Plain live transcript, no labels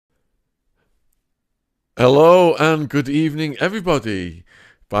Hello and good evening, everybody.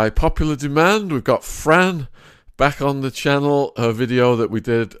 By popular demand, we've got Fran back on the channel. Her video that we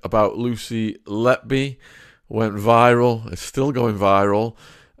did about Lucy Letby went viral. It's still going viral.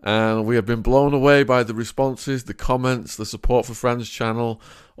 And we have been blown away by the responses, the comments, the support for Fran's channel,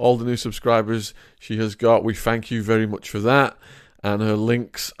 all the new subscribers she has got. We thank you very much for that. And her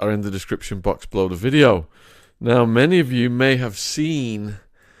links are in the description box below the video. Now, many of you may have seen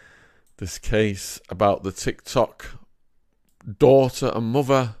this case about the TikTok daughter and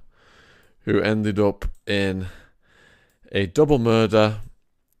mother who ended up in a double murder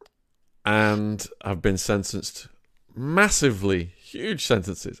and have been sentenced massively, huge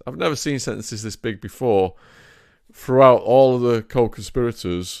sentences. I've never seen sentences this big before throughout all of the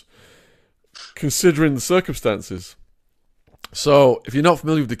co-conspirators, considering the circumstances. So, if you're not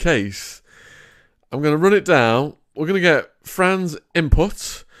familiar with the case, I'm going to run it down. We're going to get Fran's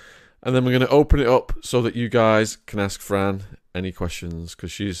input, and then we're going to open it up so that you guys can ask Fran any questions.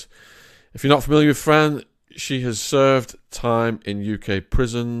 Because if you're not familiar with Fran, she has served time in UK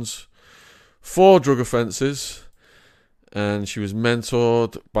prisons for drug offences. And she was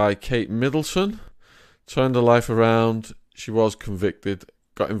mentored by Kate Middleton, turned her life around. She was convicted,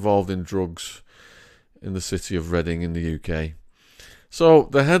 got involved in drugs in the city of Reading in the UK. So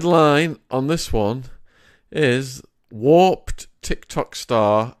the headline on this one is Warped TikTok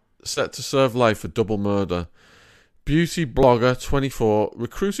Star set to serve life for double murder. Beauty blogger 24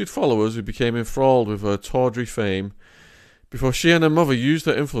 recruited followers who became enthralled with her tawdry fame before she and her mother used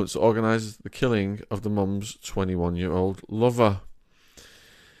her influence to organise the killing of the mum's 21-year-old lover.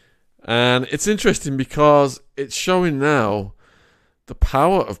 And it's interesting because it's showing now the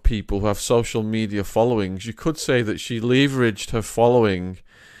power of people who have social media followings. You could say that she leveraged her following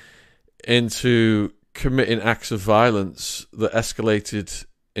into committing acts of violence that escalated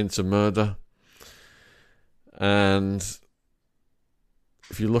into murder. And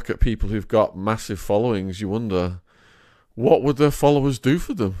if you look at people who've got massive followings, you wonder, what would their followers do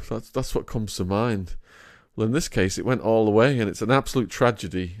for them? That's what comes to mind. Well, in this case, it went all the way, and it's an absolute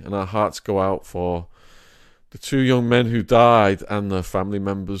tragedy, and our hearts go out for the two young men who died and their family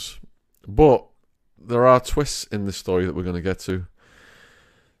members. But there are twists in this story that we're going to get to.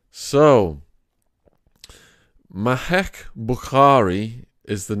 So, Mahek Bukhari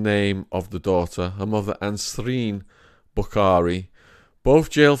is the name of the daughter. Her mother, Ansreen Bukhari,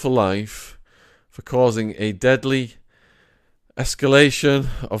 both jailed for life for causing a deadly escalation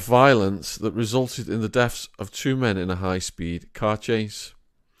of violence that resulted in the deaths of two men in a high-speed car chase.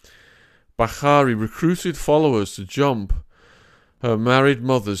 Bukhari recruited followers to jump her married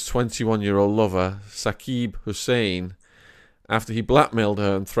mother's 21-year-old lover, Saqib Hussain, after he blackmailed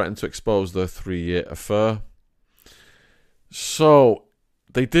her and threatened to expose their 3-year affair. So,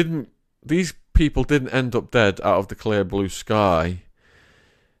 these people didn't end up dead out of the clear blue sky.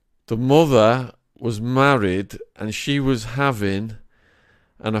 The mother was married and she was having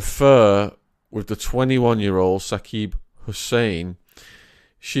an affair with the 21-year-old Saqib Hussain.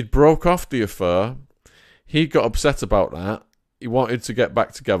 She'd broke off the affair. He got upset about that. He wanted to get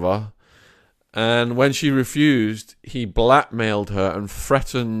back together. And when she refused, he blackmailed her and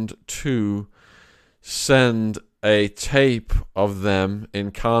threatened to send a tape of them in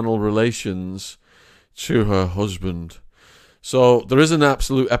carnal relations to her husband. So there is an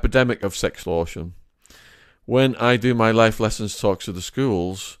absolute epidemic of sextortion. When I do my life lessons talks to the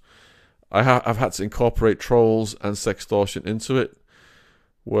schools, I've had to incorporate trolls and sextortion into it,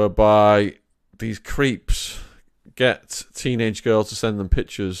 whereby these creeps get teenage girls to send them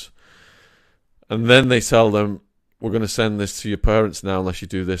pictures, and then they tell them, we're going to send this to your parents now unless you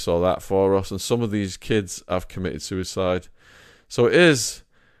do this or that for us. And some of these kids have committed suicide. So it is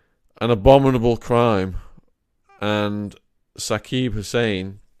an abominable crime. And Saqib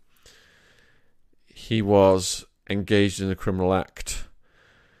Hussain, he was engaged in a criminal act,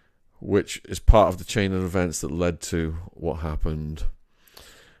 which is part of the chain of events that led to what happened.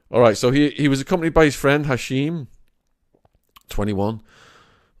 Alright, so he was accompanied by his friend Hashim, 21,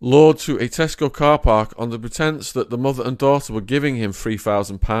 lured to a Tesco car park on the pretense that the mother and daughter were giving him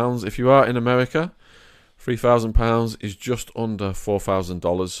 £3,000. If you are in America, £3,000 is just under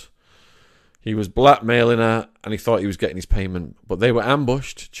 $4,000. He was blackmailing her and he thought he was getting his payment. But they were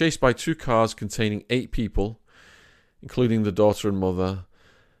ambushed, chased by two cars containing 8 people, including the daughter and mother,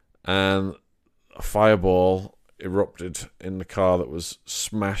 and a fireball erupted in the car that was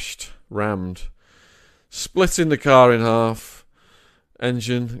rammed, splitting the car in half.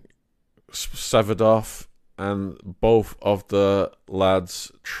 Engine severed off, and both of the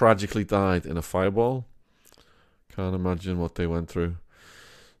lads tragically died in a fireball. Can't imagine what they went through.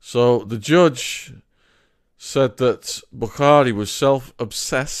 So the judge said that Bukhari was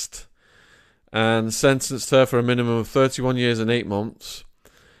self-obsessed and sentenced her for a minimum of 31 years and 8 months,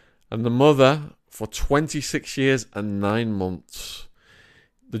 and the mother for 26 years and 9 months.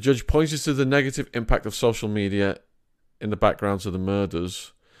 The judge pointed to the negative impact of social media in the background to the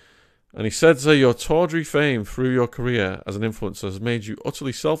murders, and he said to her, your tawdry fame through your career as an influencer has made you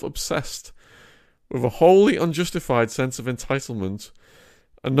utterly self-obsessed with a wholly unjustified sense of entitlement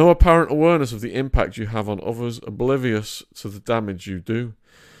and no apparent awareness of the impact you have on others, oblivious to the damage you do.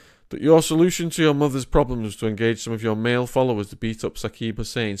 That your solution to your mother's problem was to engage some of your male followers to beat up Saqib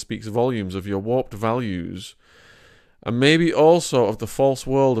Hussain speaks volumes of your warped values, and maybe also of the false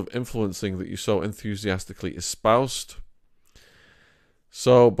world of influencing that you so enthusiastically espoused.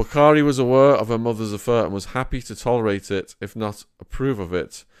 So Bukhari was aware of her mother's affair and was happy to tolerate it, if not approve of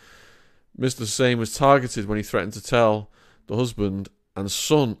it. Mr. Hussain was targeted when he threatened to tell the husband and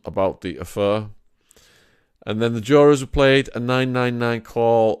son about the affair. And then the jurors played a 999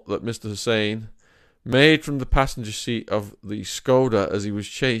 call that Mr. Hussain made from the passenger seat of the Skoda as he was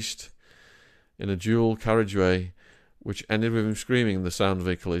chased in a dual carriageway, which ended with him screaming the sound of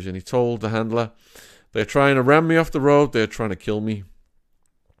a collision. He told the handler, they're trying to ram me off the road, they're trying to kill me.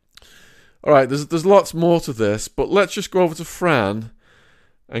 Alright, there's lots more to this, but let's just go over to Fran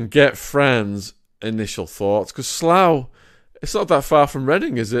and get Fran's initial thoughts, because Slough, it's not that far from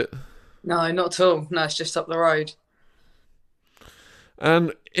Reading, is it? No, not at all. No, it's just up the road.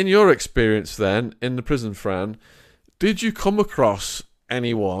 And in your experience then, in the prison, Fran, did you come across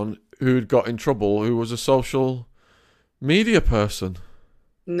anyone who'd got in trouble who was a social media person?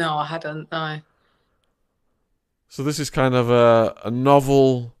 No, I hadn't. No. So this is kind of a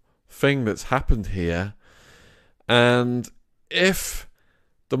novel thing that's happened here. And if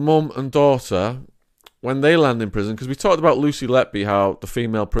the mum and daughter, when they land in prison, because we talked about Lucy Letby, how the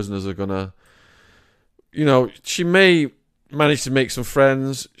female prisoners are going to, she may manage to make some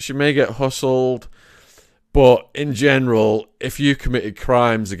friends, she may get hustled, but in general, if you committed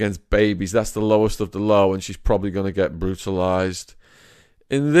crimes against babies, that's the lowest of the low, and she's probably going to get brutalised.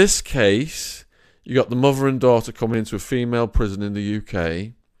 In this case, you got the mother and daughter coming into a female prison in the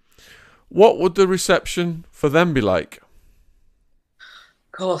UK. What would the reception for them be like?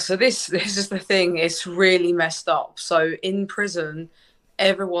 God, so this is the thing. It's really messed up. So in prison,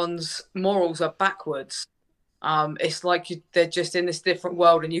 everyone's morals are backwards. It's like they're just in this different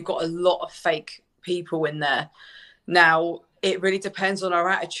world, and you've got a lot of fake people in there. Now, it really depends on her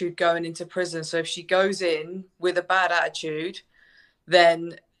attitude going into prison. So if she goes in with a bad attitude,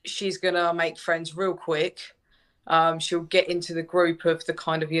 then she's gonna make friends real quick. She'll get into the group of the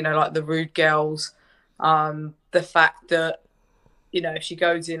kind of, like the rude girls. The fact that, if she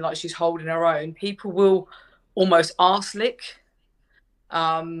goes in like she's holding her own, people will almost arse lick.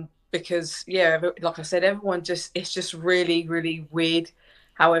 Because, like I said, it's just really, really weird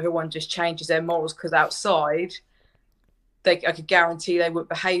how everyone just changes their morals, because outside, I could guarantee they would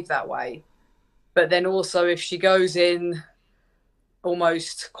behave that way. But then also, if she goes in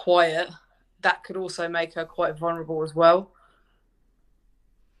almost quiet, that could also make her quite vulnerable as well.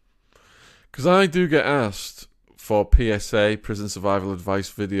 Because I do get asked for PSA, prison survival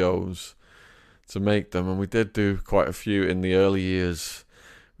advice videos, to make them, and we did do quite a few in the early years.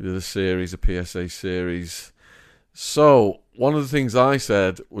 We did a PSA series. So one of the things I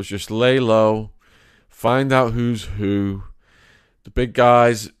said was just lay low, find out who's who. The big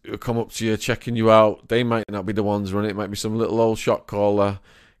guys who come up to you, checking you out, they might not be the ones running it. It might be some little old shot caller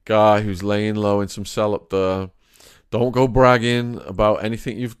guy who's laying low in some cell up there. Don't go bragging about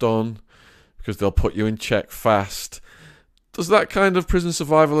anything you've done, because they'll put you in check fast. Does that kind of prison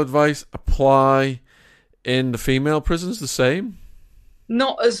survival advice apply in the female prisons the same?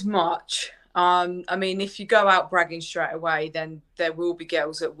 Not as much. If you go out bragging straight away, then there will be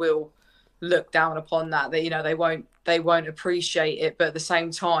girls that will look down upon that. They won't appreciate it. But at the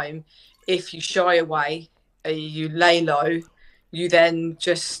same time, if you shy away, you lay low, you then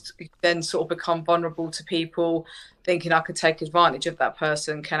sort of become vulnerable to people thinking, I could take advantage of that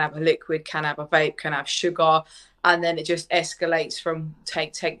person, can have a liquid, can have a vape, can have sugar. And then it just escalates from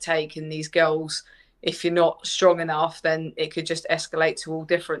take. And these girls, if you're not strong enough, then it could just escalate to all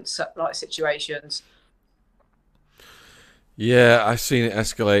different situations. Yeah, I've seen it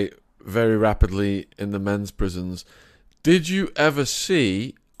escalate very rapidly in the men's prisons. Did you ever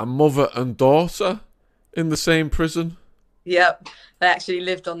see a mother and daughter in the same prison? Yep, they actually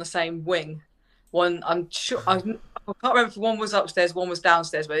lived on the same wing. One, I'm sure, I can't remember if one was upstairs, one was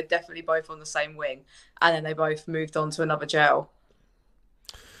downstairs, but they're definitely both on the same wing. And then they both moved on to another jail.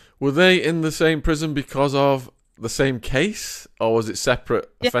 Were they in the same prison because of the same case, or was it separate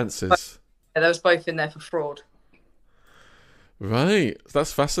offences? Yeah, they was both in there for fraud. Right,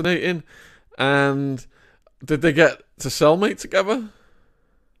 that's fascinating. And did they get to cellmate together?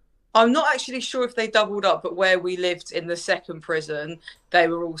 I'm not actually sure if they doubled up, but where we lived in the second prison, they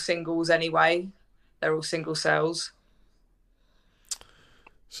were all singles anyway. They're all single cells.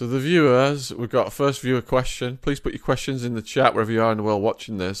 So the viewers, we've got a first viewer question. Please put your questions in the chat wherever you are in the world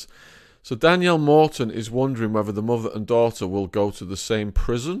watching this. So Danielle Morton is wondering whether the mother and daughter will go to the same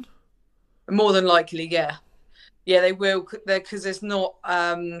prison. More than likely, yeah. Yeah, they will, because there's not.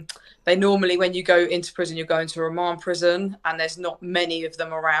 They normally, when you go into prison, you're going to a remand prison, and there's not many of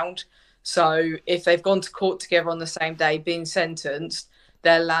them around. So if they've gone to court together on the same day, being sentenced,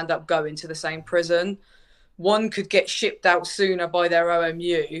 they'll land up going to the same prison. One could get shipped out sooner by their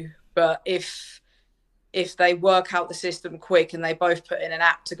OMU, but if they work out the system quick and they both put in an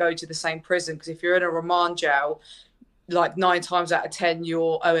app to go to the same prison, because if you're in a remand jail, like 9 times out of 10,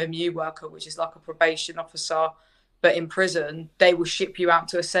 your OMU worker, which is like a probation officer, but in prison, they will ship you out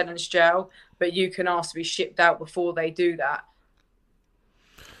to a sentence jail, but you can ask to be shipped out before they do that.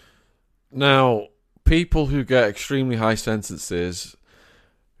 Now, people who get extremely high sentences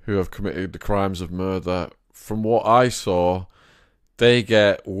who have committed the crimes of murder, from what I saw, they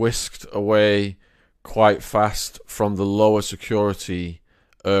get whisked away quite fast from the lower security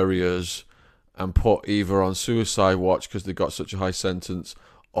areas and put either on suicide watch because they got such a high sentence,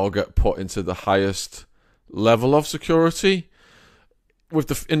 or get put into the highest level of security.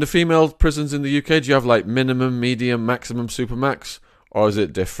 In the female prisons in the UK, do you have like minimum, medium, maximum, supermax, or is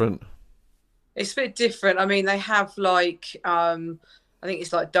it different? It's a bit different. I mean, they have like I think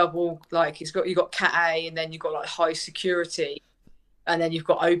it's like double, like you've got Cat A, and then you've got like high security, and then you've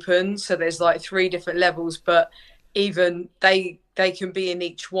got open. So there's like 3 different levels, but even they can be in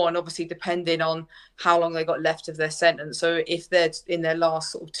each one, obviously depending on how long they got left of their sentence. So if they're in their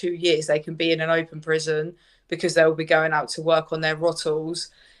last sort of 2 years, they can be in an open prison because they'll be going out to work on their rottles.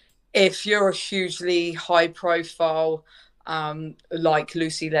 If you're a hugely high profile, like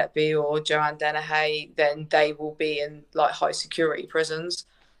Lucy Letby or Joanne Dennehy, then they will be in like high security prisons.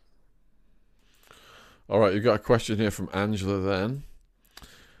 All right, you've got a question here from Angela then.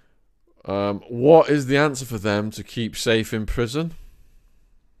 What is the answer for them to keep safe in prison?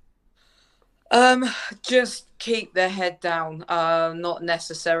 Just keep their head down, not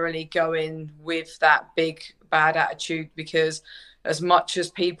necessarily go in with that big bad attitude, because as much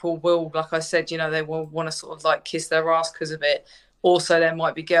as people will, like I said, they will want to sort of like kiss their ass because of it. Also, there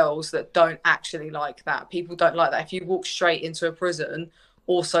might be girls that don't actually like that. People don't like that. If you walk straight into a prison,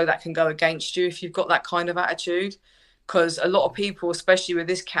 also that can go against you if you've got that kind of attitude. Because a lot of people, especially with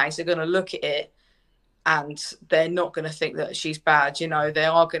this case, are going to look at it and they're not going to think that she's bad. They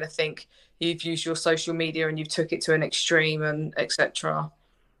are going to think you've used your social media and you've took it to an extreme, and etc.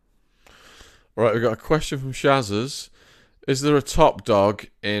 Right, we've got a question from Shazers. Is there a top dog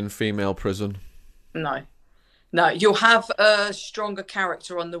in female prison? No. You'll have a stronger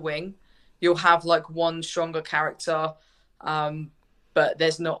character on the wing. You'll have like one stronger character, but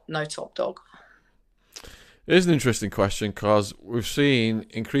there's no top dog. It is an interesting question because we've seen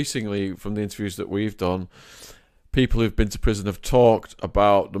increasingly from the interviews that we've done, people who've been to prison have talked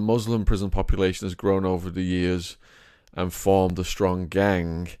about the Muslim prison population has grown over the years and formed a strong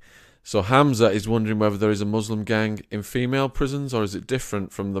gang. So Hamza is wondering whether there is a Muslim gang in female prisons, or is it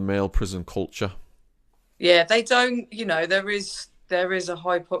different from the male prison culture? Yeah, they don't, there is a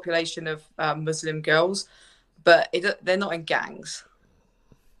high population of Muslim girls, but they're not in gangs.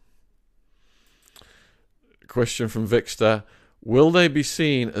 Question from Vixter. Will they be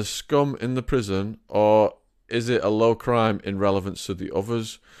seen as scum in the prison, or is it a low crime in relevance to the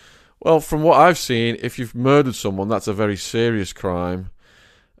others? Well, from what I've seen, if you've murdered someone, that's a very serious crime,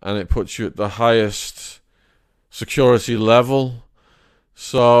 and it puts you at the highest security level.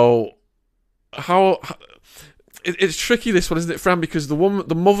 So, it's tricky, this one, isn't it, Fran? Because the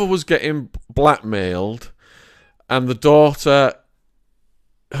mother was getting blackmailed, and the daughter,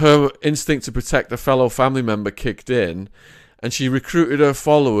 her instinct to protect a fellow family member kicked in, and she recruited her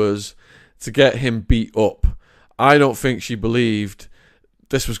followers to get him beat up. I don't think she believed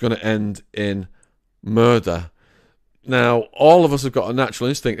this was going to end in murder. Now, all of us have got a natural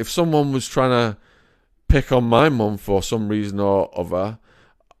instinct. If someone was trying to pick on my mum for some reason or other,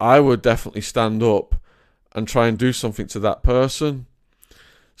 I would definitely stand up and try and do something to that person.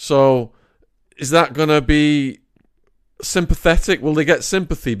 So, is that going to be sympathetic? Will they get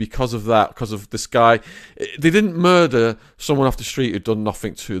sympathy because of that, because of this guy? They didn't murder someone off the street who'd done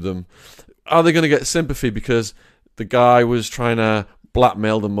nothing to them. Are they going to get sympathy because the guy was trying to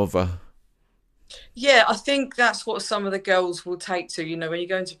blackmail the mother? Yeah, I think that's what some of the girls will take to. When you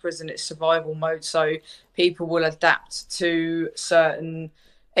go into prison, it's survival mode. So people will adapt to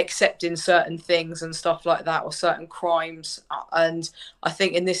accepting certain things and stuff like that, or certain crimes. And I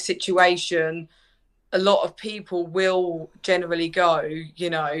think in this situation, a lot of people will generally go,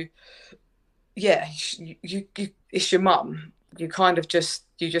 yeah, it's your mum. You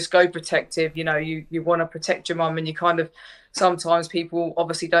just go protective. You want to protect your mum, and you kind of sometimes people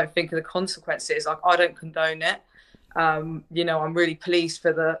obviously don't think of the consequences. Like, I don't condone it. I'm really pleased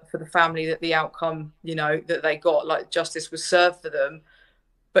for the family that the outcome, that they got, like justice was served for them.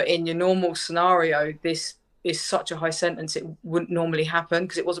 But in your normal scenario, this is such a high sentence, it wouldn't normally happen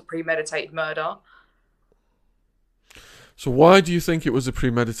because it was a premeditated murder. So why do you think it was a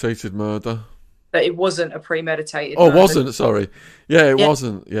premeditated murder? That it wasn't a premeditated Oh, it murder. wasn't. Sorry. Yeah, it Yeah,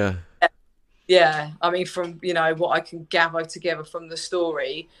 wasn't. Yeah. yeah. I mean, from what I can gather together from the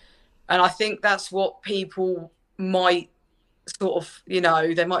story, and I think that's what people might sort of,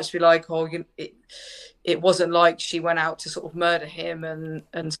 they might just be like, oh, it wasn't like she went out to sort of murder him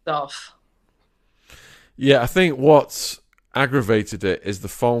and stuff. Yeah, I think what's aggravated it is the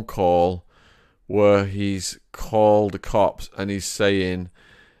phone call where he's called the cops and he's saying,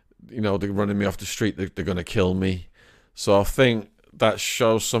 they're running me off the street, they're going to kill me. So I think that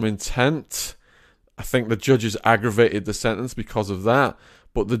shows some intent. I think the judge has aggravated the sentence because of that.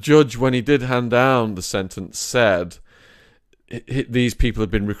 But the judge, when he did hand down the sentence, said these people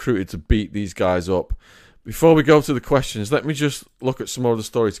have been recruited to beat these guys up. Before we go to the questions, let me just look at some more of the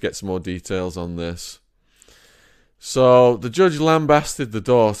story to get some more details on this. So the judge lambasted the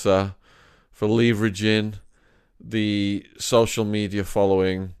daughter for leveraging the social media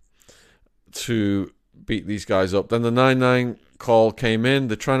following to beat these guys up. Then the 999 call came in.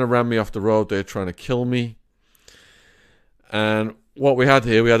 They're trying to ram me off the road. They're trying to kill me. And what we had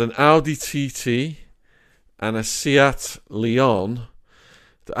here, we had an Audi TT and a Seat Leon.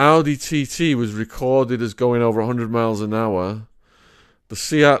 The Audi TT was recorded as going over 100 miles an hour. The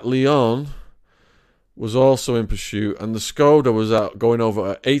Seat Leon was also in pursuit, and the Skoda was out going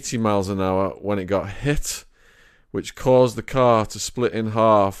over 80 miles an hour when it got hit, which caused the car to split in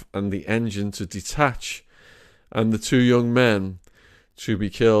half and the engine to detach, and the two young men to be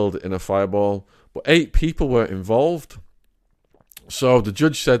killed in a fireball. But 8 people were involved. So the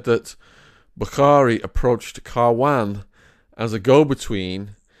judge said that Bukhari approached Karwan as a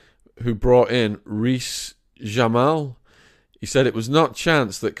go-between who brought in Reese Jamal. He said it was not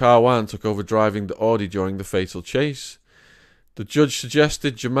chance that Karwan took over driving the Audi during the fatal chase. The judge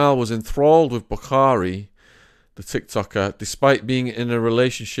suggested Jamal was enthralled with Bukhari, the TikToker, despite being in a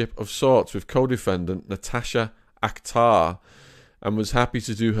relationship of sorts with co-defendant Natasha Akhtar, and was happy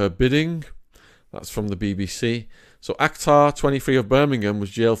to do her bidding. That's from the BBC. So Akhtar, 23 of Birmingham,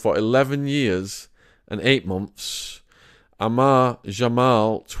 was jailed for 11 years and 8 months. Amar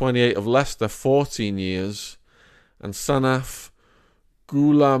Jamal, 28 of Leicester, 14 years. And Sanaf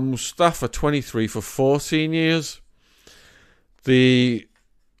Gula Mustafa, 23, for 14 years. The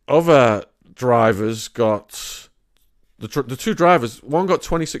other drivers got... The two drivers, one got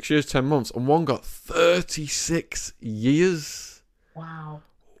 26 years, 10 months, and one got 36 years. Wow.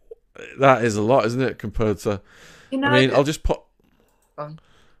 That is a lot, isn't it, compared to... I'll just put... Fun.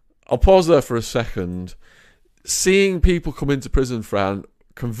 I'll pause there for a second. Seeing people come into prison, Fran,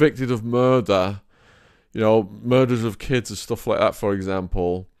 convicted of murder, murders of kids and stuff like that, for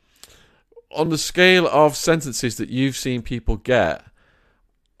example, on the scale of sentences that you've seen people get,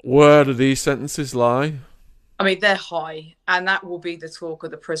 where do these sentences lie? I mean, they're high, and that will be the talk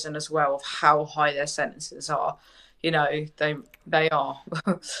of the prison as well, of how high their sentences are. They are.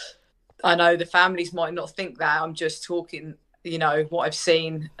 I know the families might not think that. I'm just talking, what I've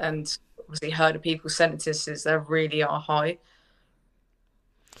seen and obviously heard of people's sentences. They really are high.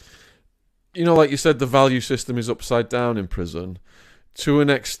 Like you said, the value system is upside down in prison. To an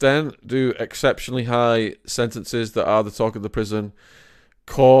extent, do exceptionally high sentences that are the talk of the prison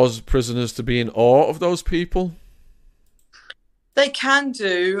cause prisoners to be in awe of those people? They can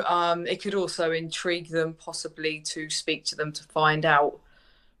do. It could also intrigue them, possibly to speak to them to find out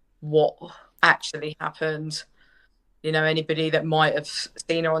what actually happened. Anybody that might have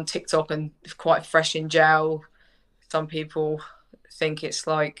seen her on TikTok and quite fresh in jail, some people think it's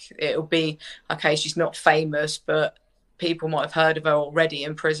like it'll be okay, she's not famous, but people might have heard of her already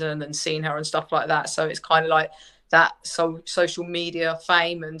in prison and seen her and stuff like that. So it's kind of like that social media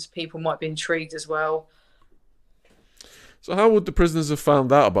fame, and people might be intrigued as well. So how would the prisoners have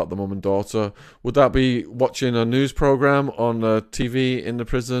found out about the mum and daughter? Would that be watching a news program on TV in the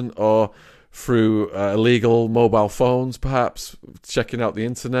prison, or through illegal mobile phones, perhaps checking out the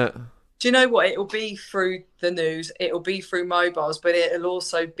internet? Do you know what? It'll be through the news, it'll be through mobiles, but it'll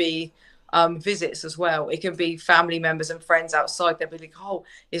also be visits as well. It can be family members and friends outside. They'll be like, "Oh,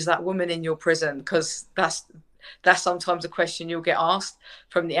 is that woman in your prison?" Because that's sometimes a question you'll get asked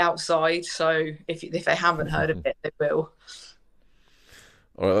from the outside. So if they haven't heard of it, they will.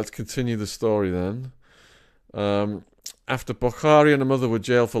 All right, let's continue the story then. After Bukhari and her mother were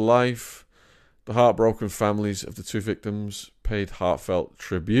jailed for life, the heartbroken families of the two victims paid heartfelt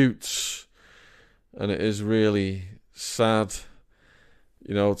tributes. And it is really sad,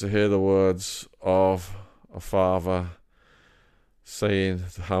 to hear the words of a father saying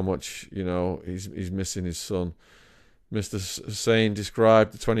how much, he's missing his son. Mr. Hussain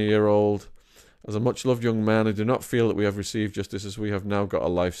described the 20-year-old as a much-loved young man who do not feel that we have received justice, as we have now got a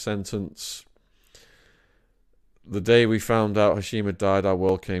life sentence. The day we found out Hashim had died, our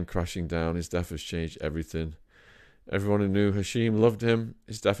world came crashing down. His death has changed everything. Everyone who knew Hashim loved him.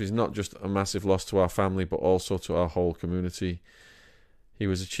 His death is not just a massive loss to our family, but also to our whole community. He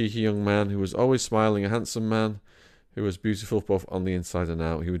was a cheeky young man who was always smiling, a handsome man who was beautiful both on the inside and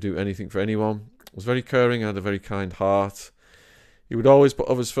out. He would do anything for anyone, was very caring and had a very kind heart. He would always put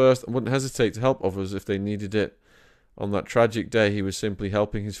others first and wouldn't hesitate to help others if they needed it. On that tragic day, he was simply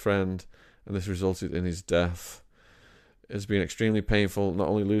helping his friend, and this resulted in his death. It has been extremely painful, not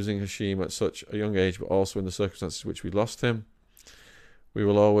only losing Hashim at such a young age, but also in the circumstances in which we lost him. We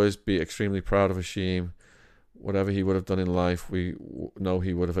will always be extremely proud of Hashim. Whatever he would have done in life, we know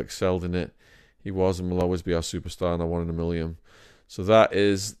he would have excelled in it. He was and will always be our superstar and our one in a million. So that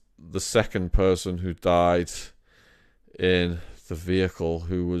is the second person who died in the vehicle,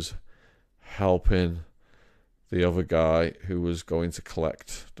 who was helping the other guy who was going to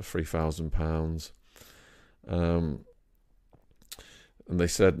collect the £3,000. And they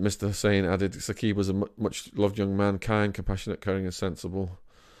said, Mr. Hussain added, Saqib was a much-loved young man, kind, compassionate, caring and sensible.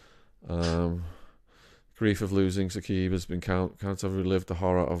 Grief of losing Saqib has been counted. I've relived the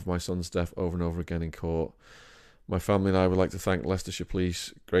horror of my son's death over and over again in court. My family and I would like to thank Leicestershire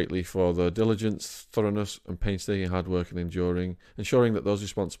Police greatly for their diligence, thoroughness and painstaking hard work and ensuring that those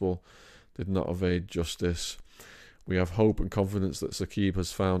responsible did not evade justice. We have hope and confidence that Saqib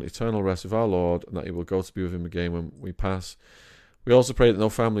has found eternal rest with our Lord and that he will go to be with him again when we pass. We also pray that no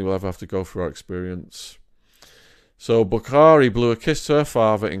family will ever have to go through our experience. So Bukhari blew a kiss to her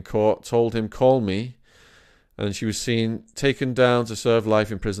father in court, told him, call me, and she was seen taken down to serve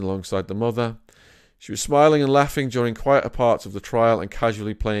life in prison alongside the mother. She was smiling and laughing during quieter parts of the trial and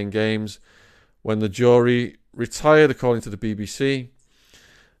casually playing games when the jury retired, according to the BBC.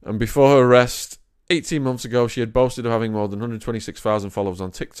 And before her arrest, 18 months ago, she had boasted of having more than 126,000 followers on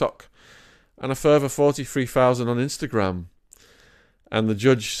TikTok and a further 43,000 on Instagram. And the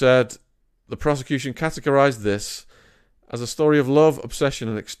judge said the prosecution categorised this as a story of love, obsession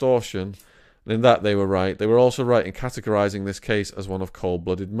and extortion. And in that they were right. They were also right in categorising this case as one of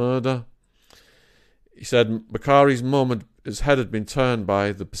cold-blooded murder. He said Bukhari's mum, his head had been turned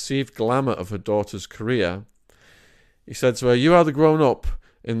by the perceived glamour of her daughter's career. He said to her, you are the grown-up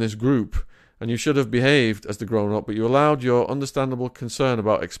in this group, and you should have behaved as the grown-up, but you allowed your understandable concern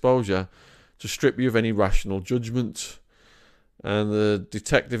about exposure to strip you of any rational judgment. And the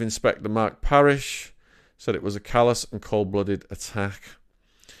Detective Inspector Mark Parrish said it was a callous and cold-blooded attack.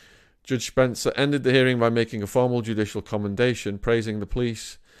 Judge Spencer ended the hearing by making a formal judicial commendation, praising the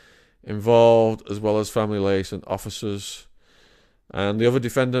police involved as well as family liaison officers. And the other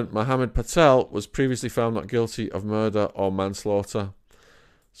defendant, Mohammed Patel, was previously found not guilty of murder or manslaughter.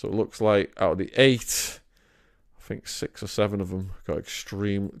 So it looks like out of the 8, I think 6 or 7 of them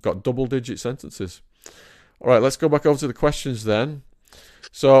got double-digit sentences. All right, let's go back over to the questions then.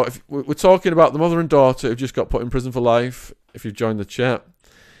 So if we're talking about the mother and daughter who've just got put in prison for life, if you've joined the chat.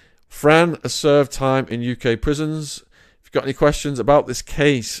 Fran has served time in UK prisons. If you've got any questions about this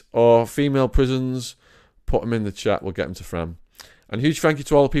case or female prisons, put them in the chat. We'll get them to Fran. And a huge thank you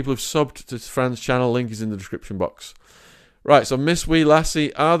to all the people who've subbed to Fran's channel. Link is in the description box. Right, so Miss Wee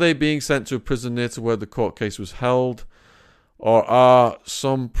Lassie, are they being sent to a prison near to where the court case was held? Or are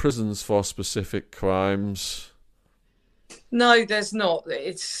some prisons for specific crimes? No, there's not.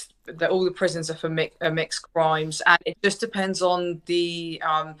 It's that all the prisons are for mixed crimes, and it just depends on the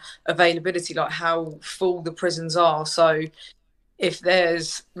availability, like how full the prisons are. So if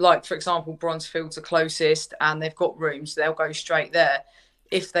there's, like, for example, Bronzefield's the closest and they've got rooms, they'll go straight there.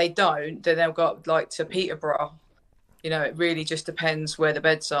 If they don't, then they'll go like to Peterborough. It really just depends where the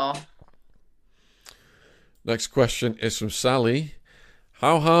beds are. Next question is from Sally.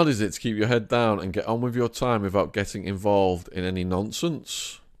 How hard is it to keep your head down and get on with your time without getting involved in any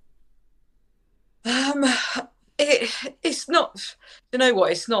nonsense? It's not. You know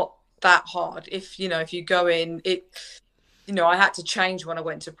what? It's not that hard. If you go in it, I had to change when I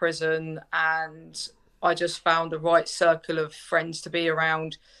went to prison, and I just found the right circle of friends to be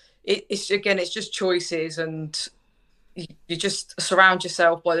around. It's just choices, and you just surround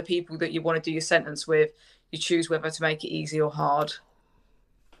yourself by the people that you want to do your sentence with. You choose whether to make it easy or hard.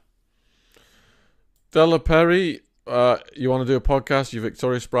 Della Perry, you want to do a podcast? You're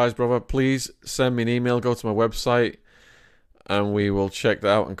Victoria Spry's brother. Please send me an email. Go to my website, and we will check that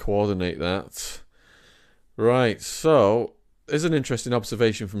out and coordinate that. Right, so there's an interesting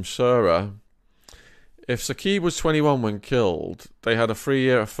observation from Sarah. If Saqib was 21 when killed, they had a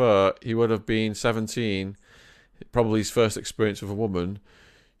 3-year affair, he would have been 17, probably his first experience with a woman.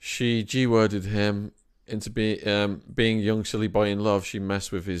 She G-worded him into being young silly boy in love. She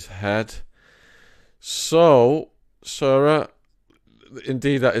messed with his head. So, Sarah,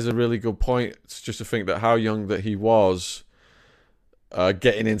 indeed that is a really good point. It's just to think that how young that he was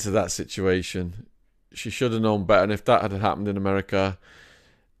getting into that situation. She should have known better, and if that had happened in America,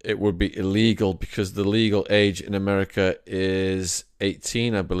 it would be illegal, because the legal age in America is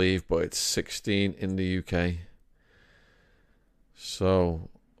 18, I believe, but it's 16 in the UK. So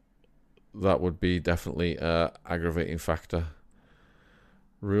that would be definitely an aggravating factor.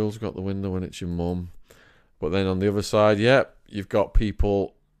 Rules got the window when it's your mum. But then on the other side, you've got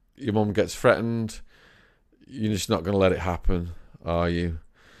people, your mum gets threatened, you're just not going to let it happen, are you?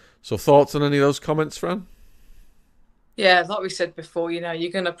 So thoughts on any of those comments, Fran? Yeah, like we said before,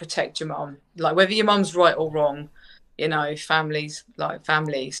 you're going to protect your mum. Like, whether your mum's right or wrong, families like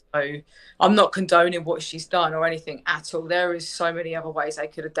families. So I'm not condoning what she's done or anything at all. There is so many other ways they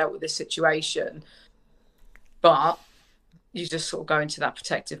could have dealt with this situation. But you just sort of go into that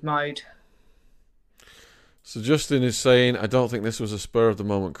protective mode. So Justin is saying, I don't think this was a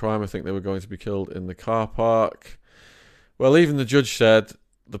spur-of-the-moment crime. I think they were going to be killed in the car park. Well, even the judge said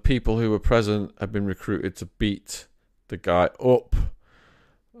the people who were present had been recruited to beat the guy up.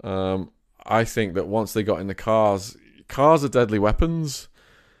 I think that once they got in the cars are deadly weapons,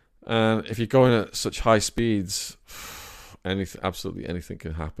 and if you're going at such high speeds, absolutely anything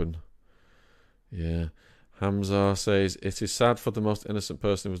can happen. Yeah. Hamza says, it is sad for the most innocent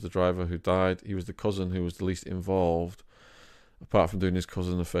person who was the driver who died. He was the cousin who was the least involved, apart from doing his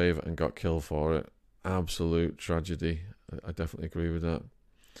cousin a favour, and got killed for it. Absolute tragedy. I definitely agree with that.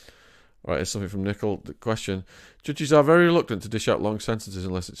 All right, here's something from Nickel. The question: judges are very reluctant to dish out long sentences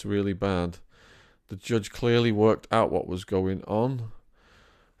unless it's really bad. The judge clearly worked out what was going on.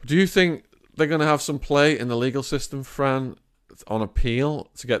 Do you think they're going to have some play in the legal system, Fran, on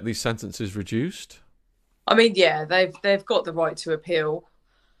appeal to get these sentences reduced? I mean, yeah, they've got the right to appeal,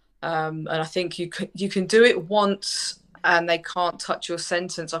 and I think you can do it once, and they can't touch your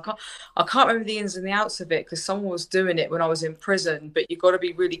sentence. I can't remember the ins and the outs of it, because someone was doing it when I was in prison. But you've got to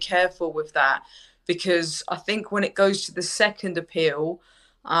be really careful with that, because I think when it goes to the second appeal,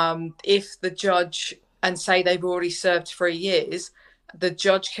 if the judge, and say they've already served 3 years, the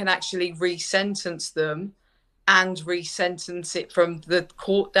judge can actually re-sentence them and re-sentence it from the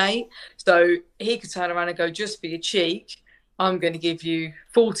court date. So he could turn around and go, just for your cheek, I'm going to give you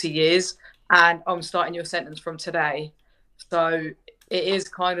 40 years and I'm starting your sentence from today. So it is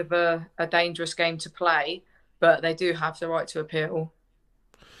kind of a dangerous game to play, but they do have the right to appeal.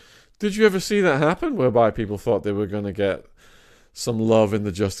 Did you ever see that happen, whereby people thought they were going to get some love in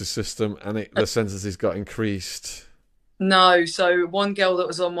the justice system and the sentences got increased? No. So one girl that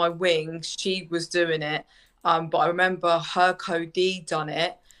was on my wing, she was doing it. But I remember her co-D done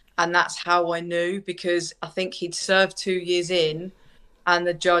it, and that's how I knew, because I think he'd served 2 years in, and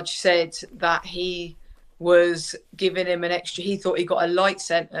the judge said that he was giving him an extra, he thought he got a light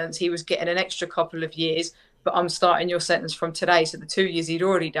sentence, he was getting an extra couple of years, but I'm starting your sentence from today. So the 2 years he'd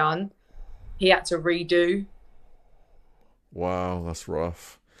already done, he had to redo. Wow, that's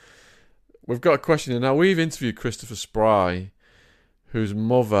rough. We've got a question here. Now, we've interviewed Christopher Spry, whose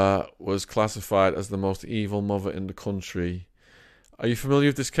mother was classified as the most evil mother in the country. Are you familiar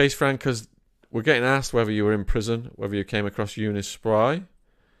with this case, Fran? Because we're getting asked whether you were in prison, whether you came across Eunice Spry.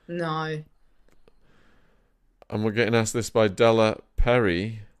 No. And we're getting asked this by Della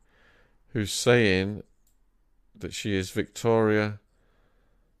Perry, who's saying that she is Victoria.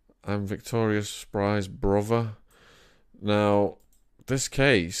 I'm Victoria Spry's brother. Now, this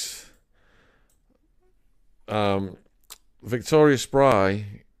case, Victoria Spry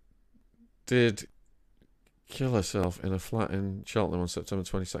did kill herself in a flat in Cheltenham on September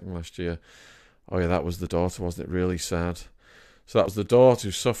 22nd last year. Oh yeah, that was the daughter, wasn't it? Really sad. So that was the daughter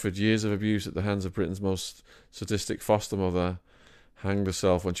who suffered years of abuse at the hands of Britain's most sadistic foster mother, hanged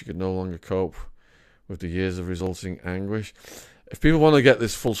herself when she could no longer cope with the years of resulting anguish. if people want to get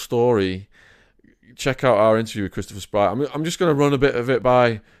this full story, check out our interview with Christopher Sprite. I'm just going to run a bit of it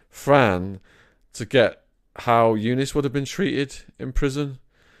by Fran to get how Eunice would have been treated in prison.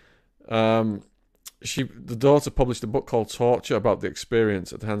 The daughter published a book called Torture about the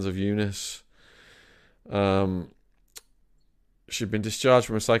experience at the hands of Eunice. She'd been discharged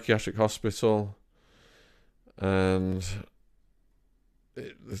from a psychiatric hospital, and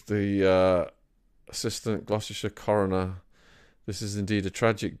the assistant Gloucestershire coroner: "This is indeed a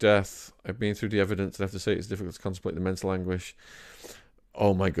tragic death. I've been through the evidence and have to say it's difficult to contemplate the mental anguish."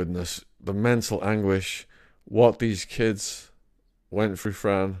 Oh my goodness, the mental anguish, what these kids went through,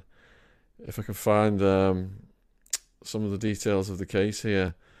 Fran. If I can find some of the details of the case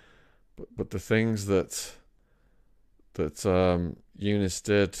here, but the things that Eunice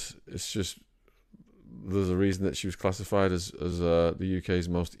did, it's just, there's a reason that she was classified as the UK's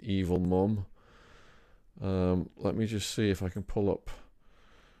most evil mum. Let me just see if I can pull up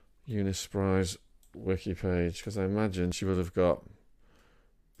Eunice Spry's wiki page, because I imagine she would have got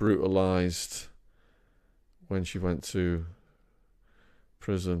brutalised when she went to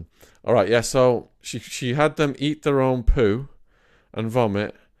prison. All right, yeah, so she had them eat their own poo and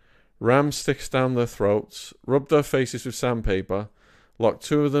vomit, ram sticks down their throats, rubbed their faces with sandpaper, locked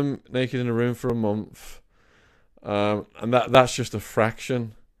 2 of them naked in a room for a month, and that's just a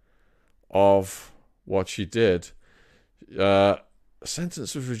fraction of what she did. A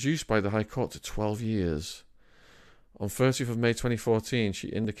sentence was reduced by the High Court to 12 years. On 30th of May 2014, she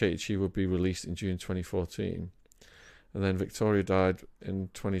indicated she would be released in June 2014. And then Victoria died in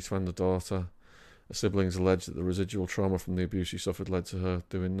 2020, the daughter. Her siblings alleged that the residual trauma from the abuse she suffered led to her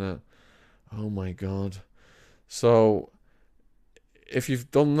doing that. Oh my God. So, if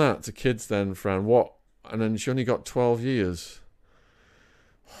you've done that to kids then, Fran, what? And then she only got 12 years.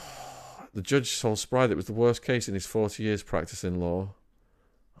 The judge told Spry that it was the worst case in his 40 years practicing law.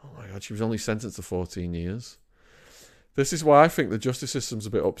 Oh my God, she was only sentenced to 14 years. This is why I think the justice system's a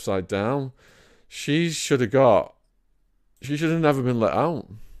bit upside down. She should have never been let out.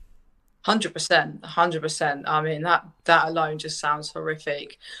 100%. I mean, that alone just sounds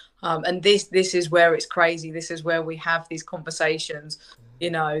horrific. And this is where it's crazy. This is where we have these conversations.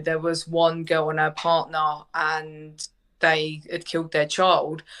 You know, there was one girl and her partner, and they had killed their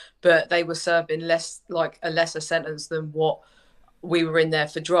child, but they were serving a lesser sentence than what we were in there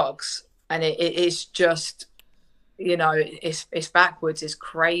for drugs. And it is just, you know, it's backwards. It's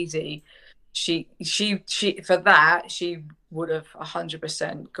crazy. She for that, she would have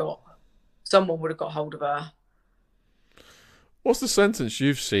 100% someone would have got hold of her. What's the sentence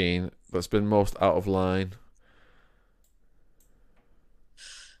you've seen that's been most out of line?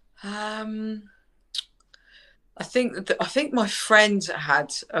 I think my friend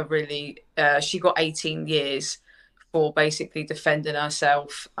had a really she got 18 years for basically defending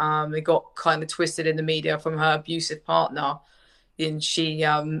herself. It got kind of twisted in the media from her abusive partner, and she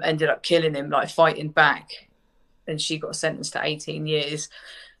ended up killing him, like fighting back, and she got sentenced to 18 years.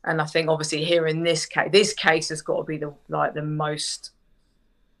 And I think obviously here in this case has got to be the most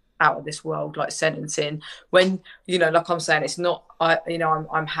out of this world, like sentencing. When, you know, like I'm saying, it's not,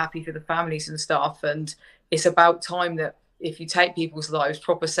 I'm happy for the families and stuff, and it's about time that if you take people's lives,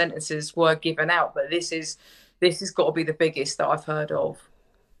 proper sentences were given out. But this has got to be the biggest that I've heard of.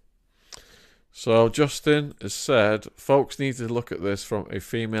 So Justin has said, folks need to look at this from a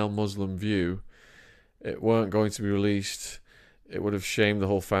female Muslim view. It weren't going to be released. It would have shamed the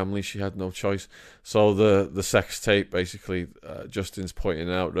whole family. She had no choice. So the sex tape, basically, Justin's pointing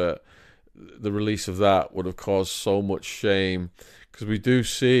out that the release of that would have caused so much shame, because we do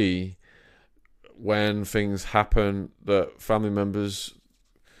see when things happen that family members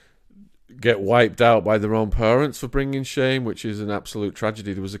get wiped out by their own parents for bringing shame, which is an absolute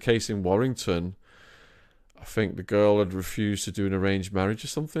tragedy. There was a case in Warrington. I think the girl had refused to do an arranged marriage or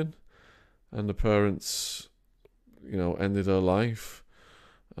something, and the parents, you know, ended her life.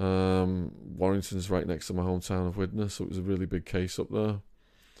 Warrington's right next to my hometown of Widnes, so it was a really big case up there.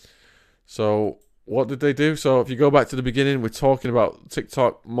 So what did they do? So if you go back to the beginning, we're talking about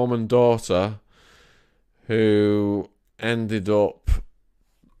TikTok mum and daughter who ended up,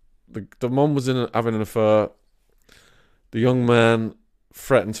 the mum was having an affair. The young man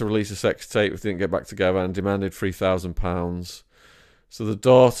threatened to release a sex tape if they didn't get back together and demanded £3,000. So the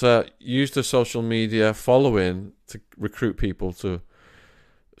daughter used her social media following to recruit people to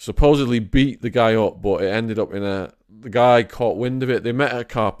supposedly beat the guy up, but it ended up the guy caught wind of it. They met at a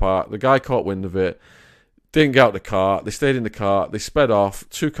car park. The guy caught wind of it, didn't get out of the car. They stayed in the car. They sped off.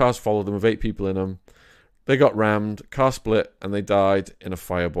 2 cars followed them with 8 people in them. They got rammed, car split, and they died in a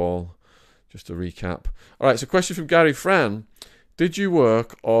fireball. Just to recap. All right, so question from Gary: Fran, Did you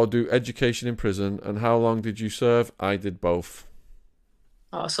work or do education in prison, and how long did you serve? I did both.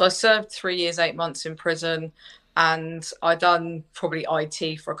 So I served 3 years, 8 months in prison, and I done probably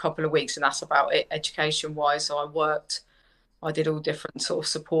IT for a couple of weeks, and that's about it, education wise. So I did all different sort of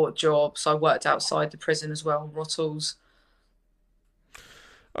support jobs. I worked outside the prison as well, Rottles.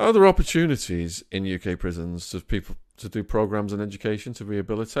 Are there opportunities in UK prisons for people to do programs in education to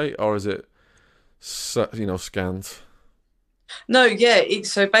rehabilitate, or is it, scant? No, yeah.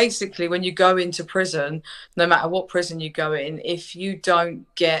 So basically, when you go into prison, no matter what prison you go in, if you don't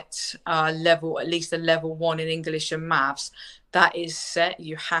get at least a level one in English and maths, that is set.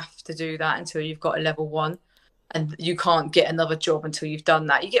 You have to do that until you've got a level one, and you can't get another job until you've done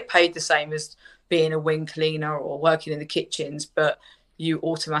that. You get paid the same as being a wing cleaner or working in the kitchens, but you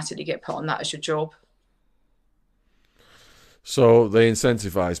automatically get put on that as your job. So they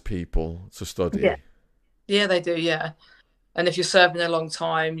incentivize people to Yeah. study. Yeah, they do. Yeah. And if you're serving a long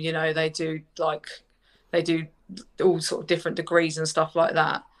time, they do all sort of different degrees and stuff like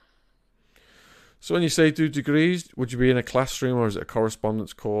that. So when you say do degrees, would you be in a classroom or is it a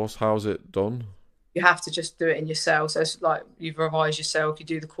correspondence course? How's it done? You have to just do it in yourself. So it's like you revise yourself, you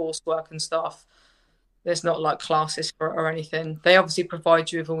do the coursework and stuff. There's not like classes for it or anything. They obviously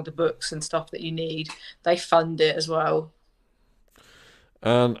provide you with all the books and stuff that you need. They fund it as well.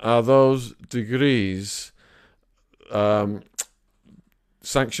 And are those degrees um,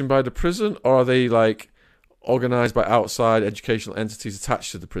 sanctioned by the prison, or are they like organised by outside educational entities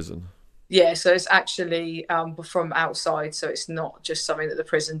attached to the prison? Yeah, so it's actually from outside, so it's not just something that the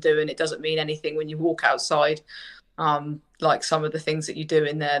prison do, and it doesn't mean anything when you walk outside. Like some of the things that you do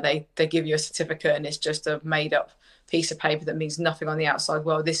in there, they give you a certificate, and it's just a made up piece of paper that means nothing on the outside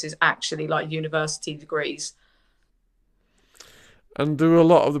world. This is actually like university degrees. And do a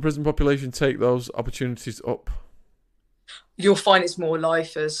lot of the prison population take those opportunities up? You'll find it's more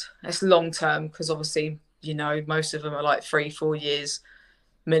lifers. It's long term because obviously, most of them are like 3-4 years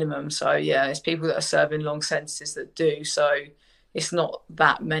minimum. So yeah, it's people that are serving long sentences that do. So it's not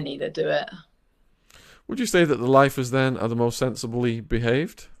that many that do it. Would you say that the lifers then are the most sensibly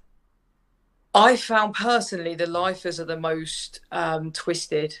behaved? I found personally the lifers are the most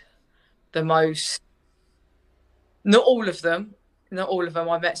twisted, the most. Not all of them. Not all of them.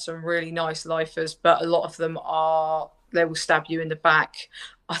 I met some really nice lifers, but a lot of them are. They will stab you in the back.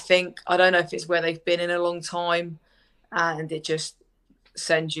 I don't know if it's where they've been in a long time, and it just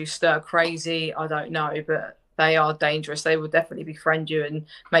sends you stir crazy. I don't know, but they are dangerous. They will definitely befriend you and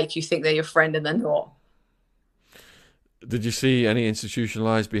make you think they're your friend, and they're not. Did you see any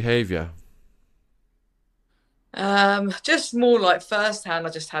institutionalized behavior? Just more like firsthand. I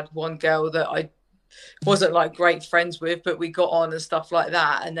just had one girl that I wasn't like great friends with, but we got on and stuff like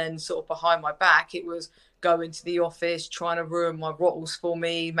that. And then sort of behind my back, it was going to the office, trying to ruin my rottles for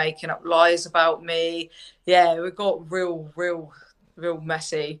me, making up lies about me. Yeah, it got real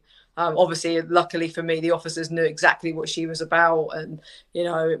messy. Obviously, luckily for me, the officers knew exactly what she was about. And,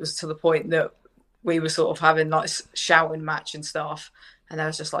 it was to the point that we were sort of having like shouting match and stuff. And I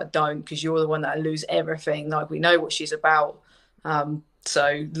was just like, don't, because you're the one that'll lose everything. Like, we know what she's about.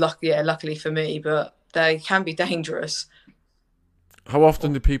 So luckily for me, but they can be dangerous. How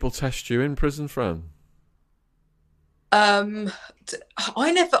often do people test you in prison, Fran? I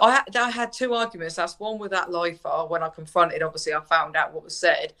had two arguments. That's one with that lifer when I confronted, obviously I found out what was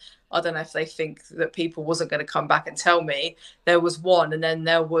said. I don't know if they think that people wasn't going to come back and tell me. There was one, and then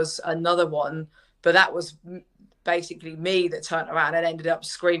there was another one, but that was basically me that turned around and ended up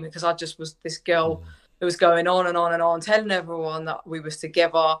screaming because I just was this girl that was going on and on and on, telling everyone that we was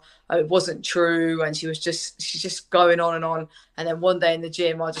together. It wasn't true, and she's just going on and on. And then one day in the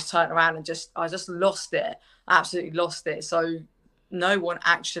gym, I just turned around and I just lost it, absolutely lost it. So no one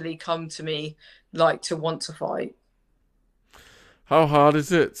actually come to me like to want to fight. How hard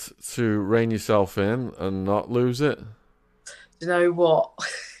is it to rein yourself in and not lose it? You know what?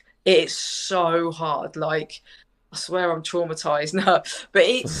 It's so hard. Like, I swear I'm traumatized now, but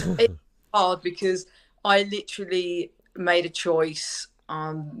it's hard because I literally made a choice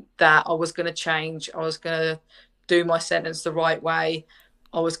that I was going to change. I was going to do my sentence the right way.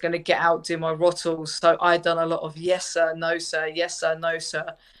 I was going to get out, do my rottles. So I'd done a lot of yes, sir, no, sir, yes, sir, no,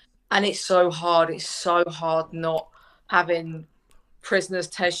 sir. And it's so hard. It's so hard not having prisoners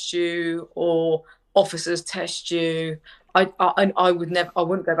test you or officers test you. I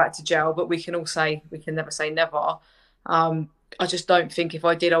wouldn't go back to jail, but we can never say never. I just don't think if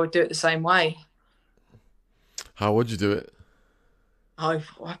I did, I would do it the same way. How would you do it? I'd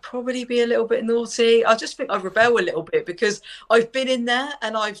probably be a little bit naughty. I just think I'd rebel a little bit because I've been in there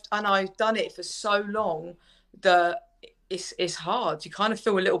and I've done it for so long that it's hard. You kind of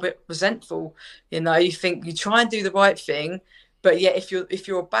feel a little bit resentful. You think you try and do the right thing, but yeah, if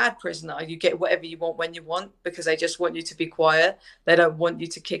you're a bad prisoner, you get whatever you want when you want, because they just want you to be quiet. They don't want you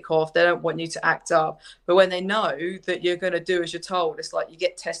to kick off. They don't want you to act up. But when they know that you're going to do as you're told, it's like you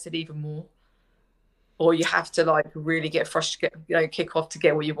get tested even more, or you have to like really get frustrated, kick off to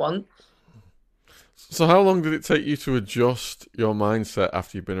get what you want. So how long did it take you to adjust your mindset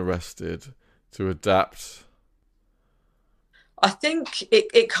after you've been arrested to adapt? I think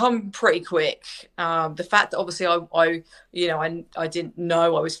it come pretty quick. The fact that obviously I didn't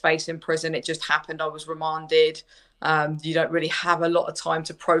know I was facing prison. It just happened. I was remanded. You don't really have a lot of time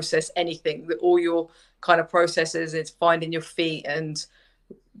to process anything. All your kind of processes is finding your feet and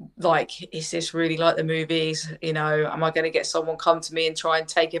like, is this really like the movies? Am I going to get someone come to me and try and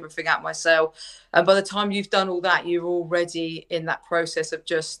take everything out myself? And by the time you've done all that, you're already in that process of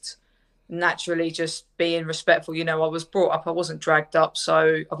just naturally just being respectful. I was brought up, I wasn't dragged up,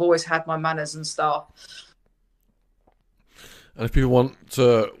 so I've always had my manners and stuff. And if people want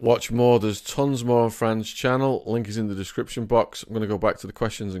to watch more, there's tons more on Fran's channel. Link is in the description box. I'm going to go back to the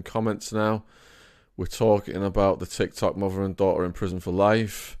questions and comments now. We're talking about the TikTok mother and daughter in prison for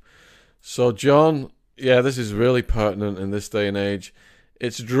life. So, John, yeah, this is really pertinent in this day and age.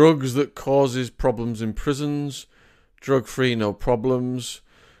 It's drugs that causes problems in prisons. Drug-free, no problems.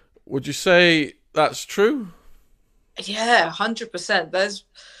 Would you say that's true? Yeah, 100%.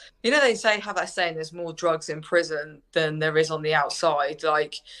 They have that saying, there's more drugs in prison than there is on the outside.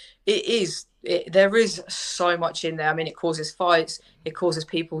 Like, there is so much in there. I mean, it causes fights. It causes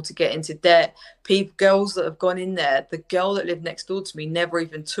people to get into debt. Girls that have gone in there, the girl that lived next door to me never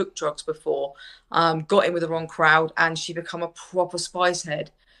even took drugs before, got in with the wrong crowd, and she become a proper spice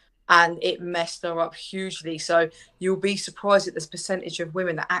head. And it messed her up hugely. So you'll be surprised at this percentage of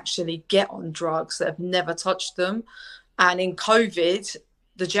women that actually get on drugs that have never touched them. And in COVID,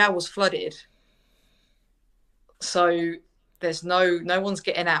 the jail was flooded. So there's no one's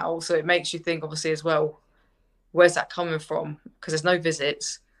getting out. So it makes you think, obviously, as well, where's that coming from? Because there's no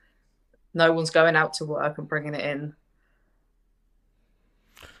visits. No one's going out to work and bringing it in.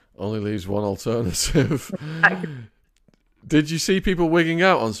 Only leaves one alternative. Did you see people wigging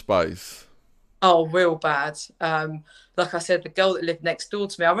out on Spice? Oh, real bad. Like I said, the girl that lived next door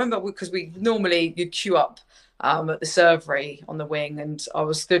to me, I remember, because you'd queue up at the servery on the wing, and I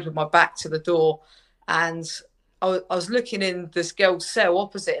was stood with my back to the door, and I was looking in this girl's cell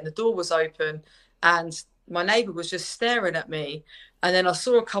opposite, and the door was open, and my neighbour was just staring at me. And then I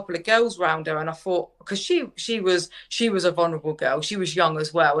saw a couple of girls round her, and I thought, because she was a vulnerable girl, she was young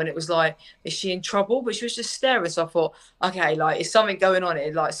as well, and it was like, is she in trouble? But she was just staring. So I thought, okay, like, is something going on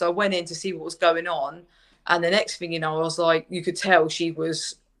here? Like, so I went in to see what was going on, and the next thing I was like, you could tell she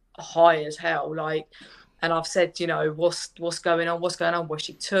was high as hell, like. And I've said, what's going on? What's going on? What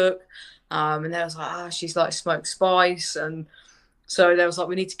she took, and they was like, she's like smoked spice, and so they was like,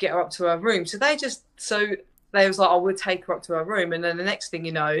 we need to get her up to her room. So they was like, I would take her up to her room. And then the next thing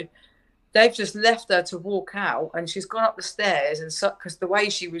they've just left her to walk out, and she's gone up the stairs, and so, because the way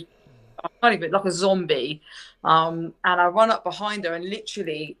she was, I can't even, like a zombie. And I run up behind her, and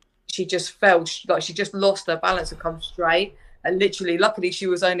literally she just fell, she just lost her balance and come straight. And literally, luckily, she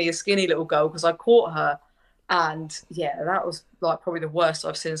was only a skinny little girl, because I caught her. And yeah, that was like probably the worst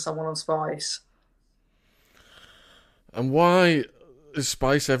I've seen someone on Spice. And why is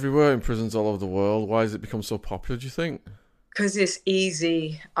Spice everywhere in prisons all over the world? Why has it become so popular, do you think? Because it's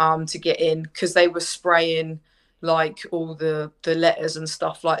easy to get in, because they were spraying like all the letters and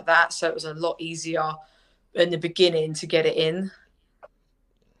stuff like that. So it was a lot easier in the beginning to get it in.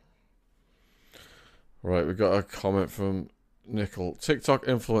 Right, we got a comment from Nickel. TikTok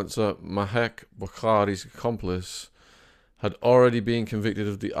influencer Mahek Bukhari's accomplice had already been convicted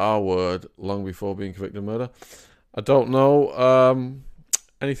of the R word long before being convicted of murder. I don't know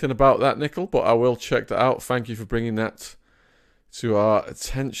anything about that, Nickel, but I will check that out. Thank you for bringing that to our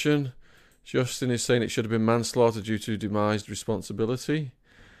attention. Justin is saying it should have been manslaughter due to demised responsibility.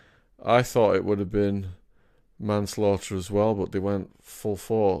 I thought it would have been manslaughter as well, but they went full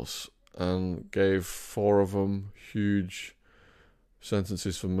force and gave 4 of them huge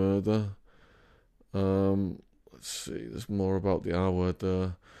sentences for murder. Let's see, there's more about the R word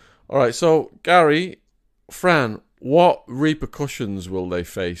there. Alright, so Gary, Fran, what repercussions will they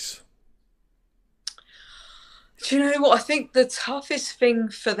face? Do you know what? I think the toughest thing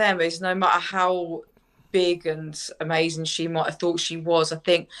for them is, no matter how big and amazing she might have thought she was, I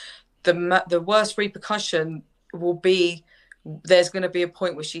think the worst repercussion will be, there's going to be a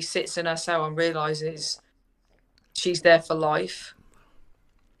point where she sits in her cell and realizes she's there for life,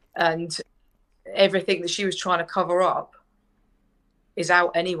 and everything that she was trying to cover up is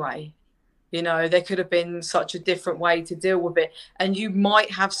out anyway. You know, there could have been such a different way to deal with it. And you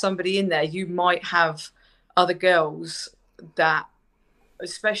might have somebody in there, you might have other girls that,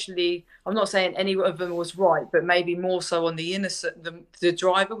 especially, I'm not saying any of them was right, but maybe more so on the innocent, the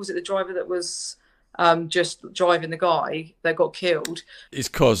driver, was it the driver that was just driving the guy that got killed? His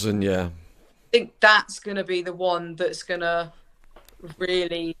cousin, yeah. I think that's going to be the one that's going to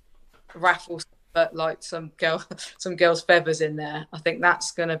really raffle like some girls' feathers in there. I think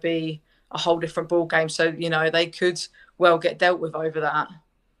that's going to be a whole different ball game. So, you know, they could well get dealt with over that.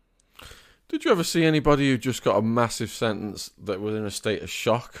 Did you ever see anybody who just got a massive sentence that was in a state of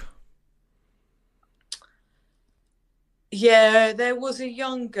shock? Yeah, there was a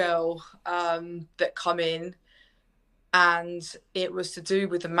young girl that come in, and it was to do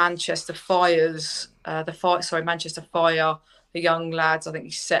with the Manchester fires. Manchester Fire. The young lads, I think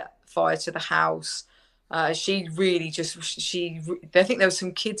he set fire to the house. She really just I think there was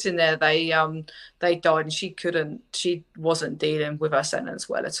some kids in there. They died, and she wasn't dealing with her sentence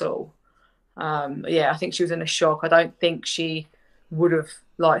well at all. Yeah, I think she was in a shock. I don't think she would have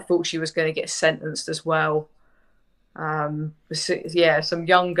thought she was going to get sentenced as well. Yeah, some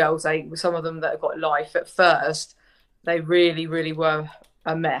young girls, some of them that got life at first, they really, really were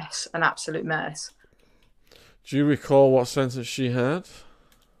a mess, an absolute mess. Do you recall what sentence she had?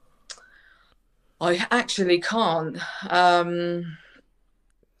 I actually can't. I'm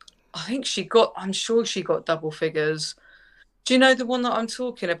sure she got double figures. Do you know the one that I'm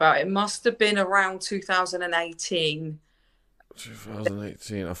talking about? It must have been around 2018.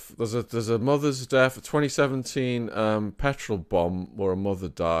 2018. There's a mother's death. A 2017 petrol bomb where a mother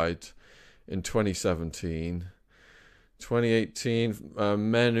died in 2017. 2018,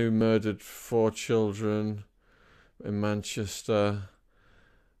 men who murdered 4 children in Manchester.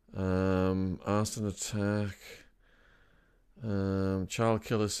 Arson attack. Child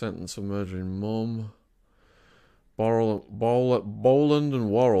killer sentenced for murdering mum. Boland and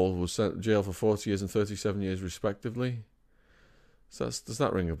Worrell was sent to jail for 40 years and 37 years respectively. So does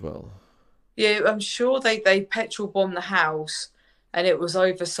that ring a bell? Yeah, I'm sure they petrol bombed the house, and it was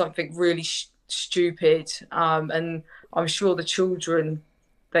over something really stupid. And I'm sure the children,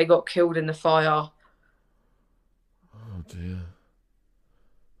 they got killed in the fire. Oh dear,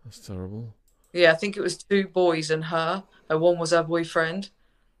 that's terrible. Yeah, I think it was 2 boys and her, and one was her boyfriend.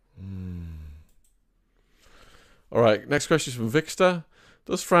 All right, next question is from Vixter.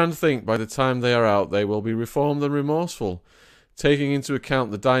 Does Fran think by the time they are out they will be reformed and remorseful, taking into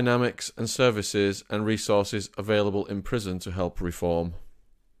account the dynamics and services and resources available in prison to help reform?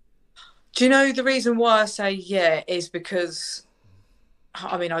 Do you know the reason why I say yeah is because,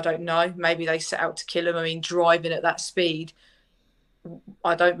 I mean, I don't know. Maybe they set out to kill him. I mean, driving at that speed,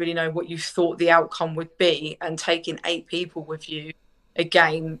 I don't really know what you thought the outcome would be. And taking 8 people with you,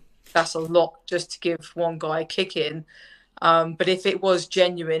 again, that's a lot just to give one guy a kick in. But if it was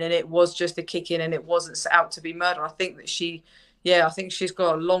genuine and it was just a kick in and it wasn't set out to be murder, I think that I think she's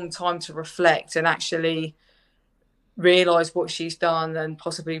got a long time to reflect and actually realise what she's done and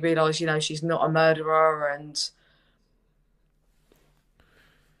possibly realise, you know, she's not a murderer. And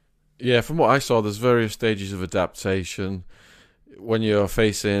yeah, from what I saw, there's various stages of adaptation. When you're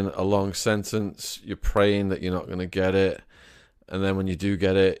facing a long sentence, you're praying that you're not going to get it. And then when you do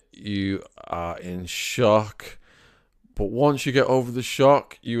get it, you are in shock. But once you get over the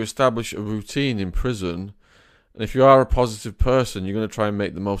shock, you establish a routine in prison. And if you are a positive person, you're going to try and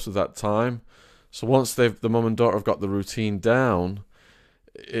make the most of that time. So once the mum and daughter have got the routine down,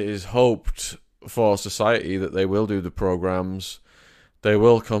 it is hoped for society that they will do the programs. They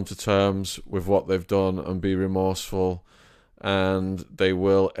will come to terms with what they've done and be remorseful. And they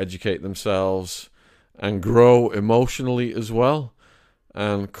will educate themselves and grow emotionally as well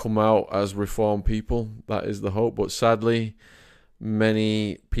and come out as reformed people. That is the hope. But sadly,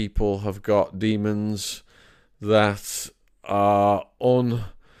 many people have got demons that are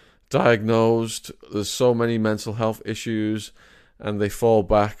undiagnosed. There's so many mental health issues, and they fall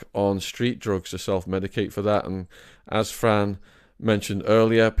back on street drugs to self-medicate for that. And as Fran mentioned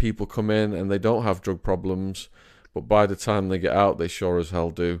earlier, people come in and they don't have drug problems, but by the time they get out, they sure as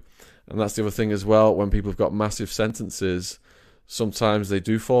hell do. And that's the other thing as well. When people have got massive sentences, sometimes they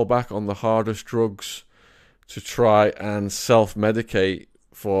do fall back on the hardest drugs to try and self-medicate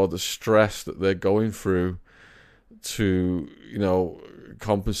for the stress that they're going through to, you know,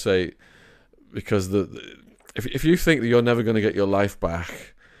 compensate. Because if you think that you're never going to get your life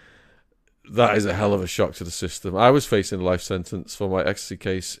back, that is a hell of a shock to the system. I was facing a life sentence for my ecstasy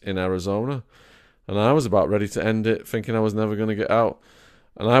case in Arizona, and I was about ready to end it, thinking I was never going to get out.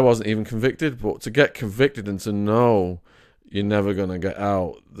 And I wasn't even convicted, but to get convicted and to know you're never going to get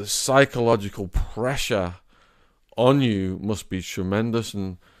out. The psychological pressure on you must be tremendous,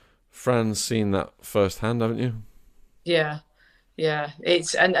 and Fran's seen that firsthand, haven't you? Yeah. Yeah,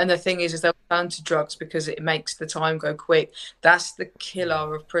 it's and the thing is they'll turn to drugs because it makes the time go quick. That's the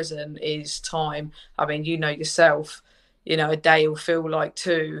killer of prison is time. I mean, you know yourself, a day will feel like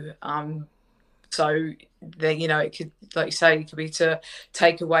two. So they, it could, like you say, it could be to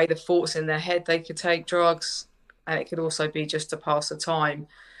take away the thoughts in their head. They could take drugs, and it could also be just to pass the time.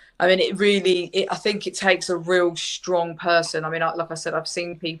 I mean, I think it takes a real strong person. I mean, like I said, I've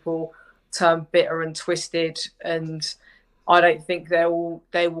seen people turn bitter and twisted, and I don't think they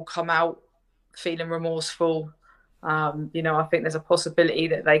will come out feeling remorseful. I think there's a possibility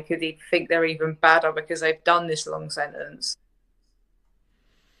that they could think they're even badder because they've done this long sentence.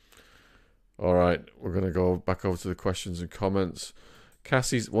 All right, we're going to go back over to the questions and comments.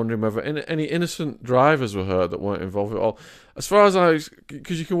 Cassie's wondering whether any innocent drivers were hurt that weren't involved at all. As far as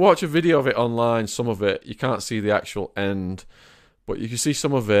because you can watch a video of it online, some of it, you can't see the actual end, but you can see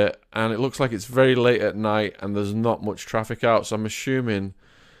some of it, and it looks like it's very late at night and there's not much traffic out, so I'm assuming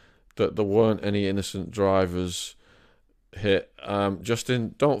that there weren't any innocent drivers hit.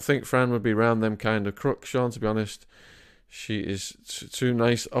 Justin, don't think Fran would be around them kind of crooks, Sean, to be honest. She is too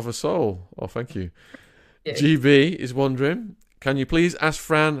nice of a soul. Oh, thank you. Yeah. GB is wondering, can you please ask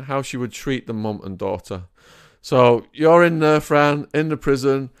Fran how she would treat the mum and daughter? So you're in there, Fran, in the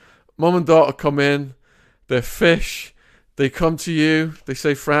prison. Mum and daughter come in. They're fish. They come to you. They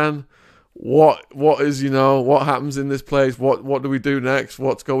say, Fran, what is, what happens in this place? What do we do next?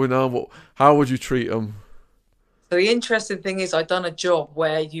 What's going on? How would you treat them? So the interesting thing is I've done a job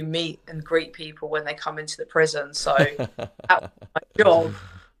where you meet and greet people when they come into the prison. So that was my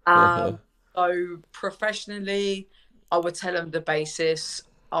job. So professionally, I would tell them the basis.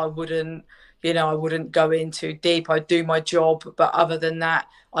 I wouldn't go in too deep. I'd do my job. But other than that,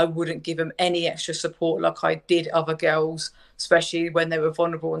 I wouldn't give them any extra support like I did other girls, especially when they were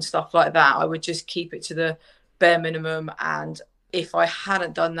vulnerable and stuff like that. I would just keep it to the bare minimum. And if I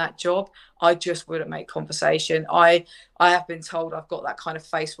hadn't done that job, I just wouldn't make conversation. I have been told I've got that kind of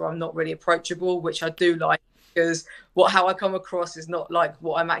face where I'm not really approachable, which I do like, because how I come across is not like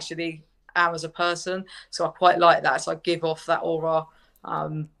what I'm actually am as a person. So I quite like that. So I give off that aura.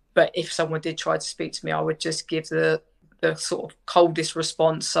 But if someone did try to speak to me, I would just give the sort of coldest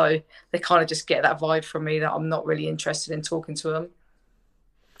response. So they kind of just get that vibe from me that I'm not really interested in talking to them.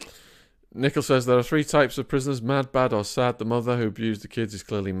 Nickel says there are 3 types of prisoners: mad, bad, or sad. The mother who abused the kids is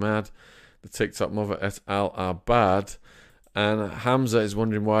clearly mad. The TikTok mother et al. Are bad. And Hamza is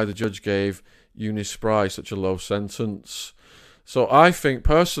wondering why the judge gave Eunice Spry such a low sentence. So I think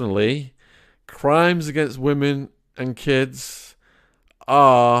personally, crimes against women and kids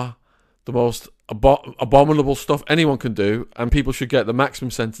are the most abominable stuff anyone can do, and people should get the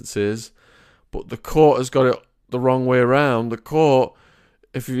maximum sentences. But the court has got it the wrong way around. The court,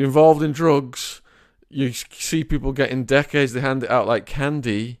 if you're involved in drugs, you see people getting decades. They hand it out like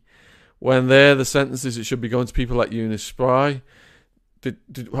candy, when they're the sentences that should be going to people like Eunice Spry.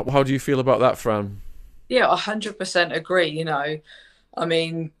 How do you feel about that, Fran? Yeah, 100% agree. I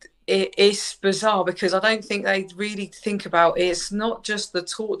mean, it's bizarre because I don't think they really think about it. It's not just the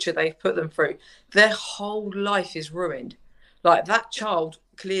torture they've put them through. Their whole life is ruined. Like, that child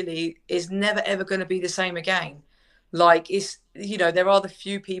clearly is never, ever going to be the same again. Like, there are the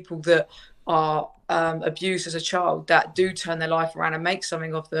few people that are abused as a child that do turn their life around and make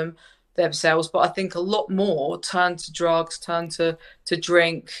something of themselves. But I think a lot more turn to drugs, turn to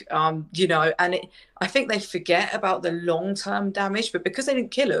drink, and I think they forget about the long-term damage. But because they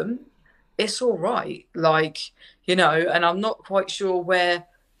didn't kill them, it's all right. Like, and I'm not quite sure where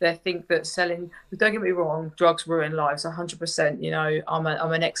they think that selling, don't get me wrong, drugs ruin lives, 100%. I'm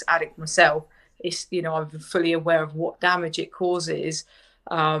an ex-addict myself. It's, I'm fully aware of what damage it causes,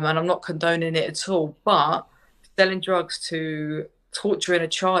 and I'm not condoning it at all. But selling drugs to torturing a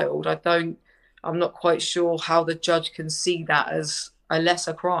child, I'm not quite sure how the judge can see that as a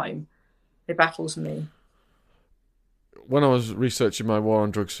lesser crime. It baffles me. When I was researching my War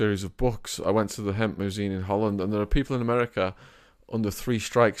on Drugs series of books, I went to the Hemp Museum in Holland, and there are people in America under 3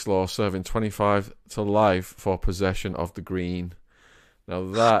 strikes law serving 25 to life for possession of the green. Now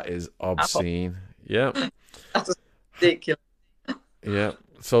that is obscene. Yep. That's ridiculous. Yeah.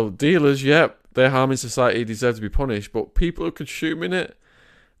 So dealers, they're harming society, deserve to be punished, but people who are consuming it,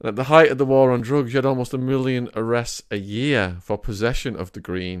 and at the height of the war on drugs, you had almost 1 million arrests a year for possession of the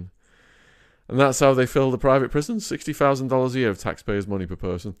green. And that's how they fill the private prisons, $60,000 a year of taxpayers' money per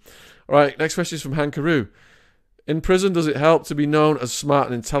person. All right, next question is from Hankaroo. In prison, does it help to be known as smart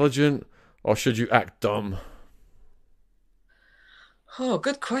and intelligent, or should you act dumb? Oh,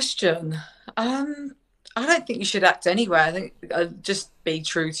 good question. I don't think you should act anywhere. I think just be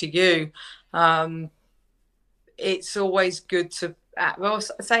true to you. Um, it's always good to act. Well,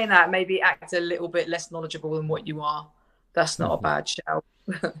 saying that, maybe act a little bit less knowledgeable than what you are. That's not a bad shout.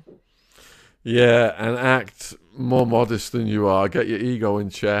 Yeah, and act more modest than you are. Get your ego in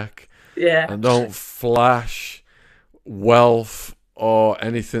check Yeah. and don't flash wealth or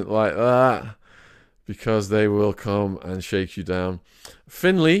anything like that because they will come and shake you down.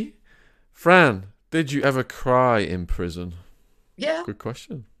 Finley, Fran, did you ever cry in prison? Yeah. Good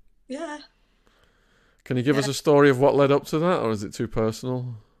question. Yeah. Can you give Yeah. us a story of what led up to that, or is it too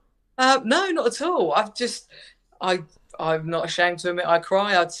personal? No, not at all. I, I'm not ashamed to admit I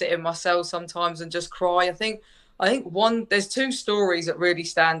cry. I'd sit in my cell sometimes and just cry. I think there's two stories that really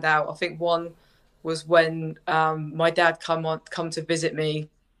stand out. I think one was when my dad come to visit me,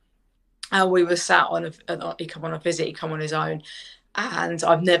 and we were sat on he come on a visit, he come on his own, and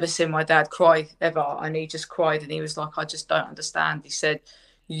I've never seen my dad cry ever, and he just cried, and he was like, I just don't understand. He said,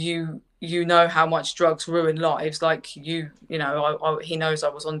 you know how much drugs ruin lives, like you know, he knows I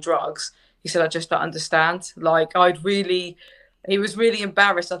was on drugs. He said, I just don't understand. Like he was really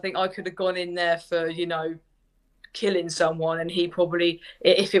embarrassed. I think I could have gone in there for, killing someone, and he probably,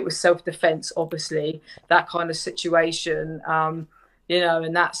 if it was self-defense, obviously, that kind of situation, and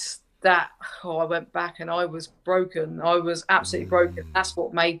that. Oh, I went back and I was broken. I was absolutely broken. That's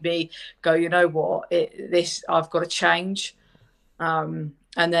what made me go, you know what, this I've got to change. And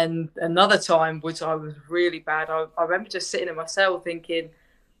then another time, which I was really bad, I remember just sitting in my cell thinking,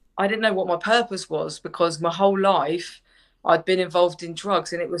 I didn't know what my purpose was, because my whole life I'd been involved in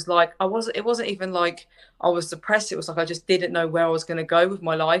drugs, and it was like it wasn't even like I was depressed. It was like I just didn't know where I was going to go with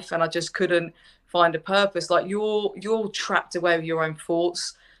my life, and I just couldn't find a purpose. Like you're trapped away with your own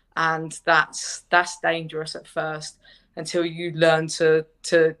thoughts, and that's dangerous at first, until you learn to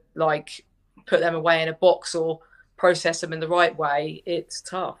like put them away in a box or process them in the right way. It's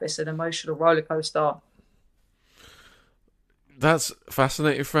tough. It's an emotional roller coaster. That's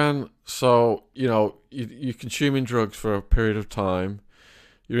fascinating, Fran. So, you're consuming drugs for a period of time,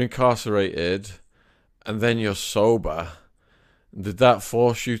 you're incarcerated, and then you're sober. Did that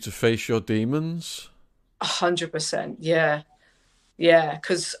force you to face your demons? 100%. Yeah. Yeah,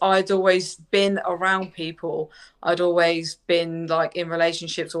 because I'd always been around people. I'd always been like in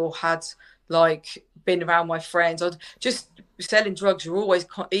relationships, or had like been around my friends. I'd just selling drugs. You're always,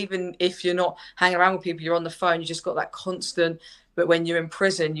 even if you're not hanging around with people, you're on the phone. You just got that constant. But when you're in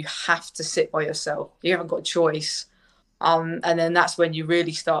prison, you have to sit by yourself. You haven't got a choice. And then that's when you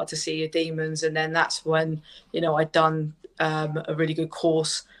really start to see your demons. And then that's when, I'd done a really good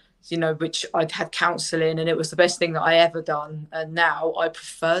course, which I'd had counselling, and it was the best thing that I ever done. And now I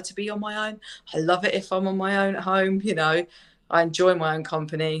prefer to be on my own. I love it if I'm on my own at home. I enjoy my own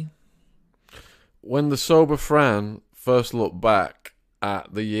company. When the sober Fran first looked back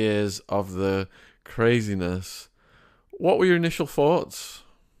at the years of the craziness, what were your initial thoughts?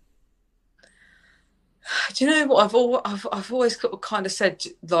 Do you know what I've always kind of said,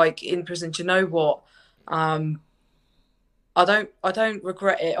 like in prison? Do you know what? I don't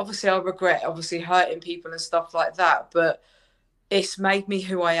regret it. Obviously, I regret hurting people and stuff like that, but it's made me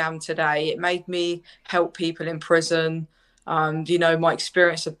who I am today. It made me help people in prison. My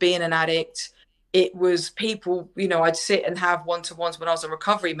experience of being an addict. It was people, I'd sit and have one-to-ones when I was a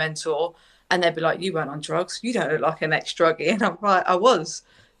recovery mentor, and they'd be like, "You weren't on drugs. You don't look like an ex-druggie." And I'm like, "I was."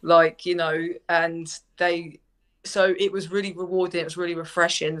 Like, and so it was really rewarding. It was really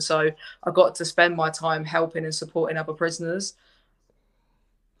refreshing. So I got to spend my time helping and supporting other prisoners.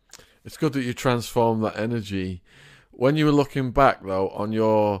 It's good that you transformed that energy. When you were looking back, though, on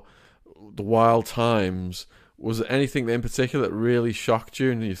the wild times, was there anything in particular that really shocked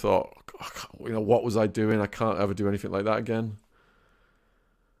you, and you thought, what was I doing? I can't ever do anything like that again?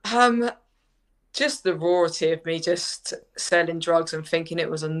 Um, just the rawness of me just selling drugs and thinking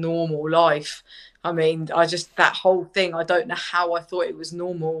it was a normal life. I mean, that whole thing, I don't know how I thought it was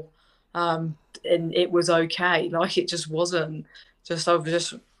normal. And it was okay. Like, it just wasn't. I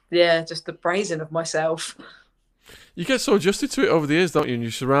was just the brazen of myself. You get so adjusted to it over the years, don't you? And you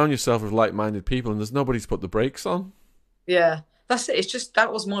surround yourself with like-minded people, and there's nobody to put the brakes on. Yeah, that's it. It's just,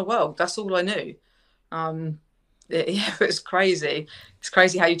 that was my world. That's all I knew. Yeah, it was crazy. It's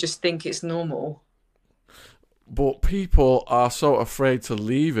crazy how you just think it's normal. But people are so afraid to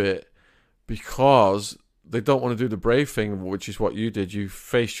leave it because they don't want to do the brave thing, which is what you did. You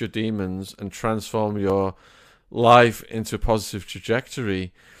faced your demons and transformed your life into a positive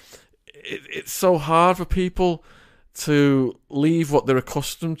trajectory. It's so hard for people to leave what they're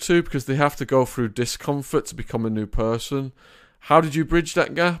accustomed to because they have to go through discomfort to become a new person. How did you bridge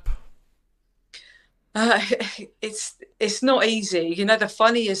that gap? Uh, it's not easy. You know, the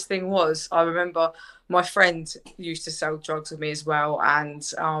funniest thing was I remember my friend used to sell drugs with me as well, and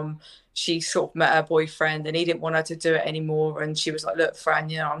she sort of met her boyfriend, and he didn't want her to do it anymore. And she was like, "Look, Fran,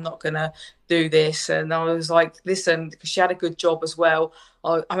 you know, I'm not gonna do this." And I was like, "Listen," because she had a good job as well.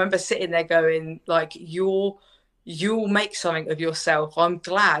 I remember sitting there going, like, you'll make something of yourself. I'm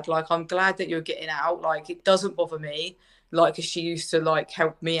glad that you're getting out. Like, it doesn't bother me. Like, 'cause she used to like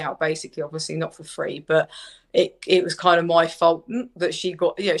help me out, basically, obviously not for free, but it was kind of my fault that she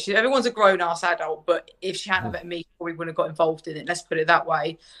got. Yeah, everyone's a grown ass adult, but if she hadn't have met me, she probably wouldn't have got involved in it. Let's put it that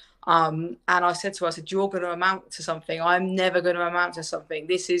way. And I said to her, I said, "You're going to amount to something. I'm never going to amount to something.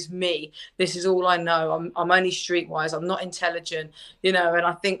 This is me. This is all I know. I'm only streetwise. I'm not intelligent, you know." And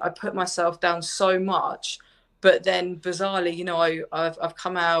I think I put myself down so much. But then, bizarrely, you know, I've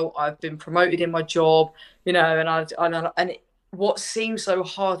come out. I've been promoted in my job, you know, what seems so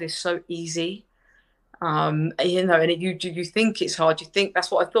hard is so easy. You know, and you think it's hard. You think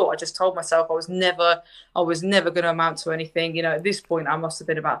that's what I thought. I just told myself I was never going to amount to anything. You know, at this point, I must have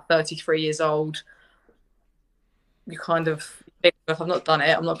been about 33 years old. You kind of think, if I've not done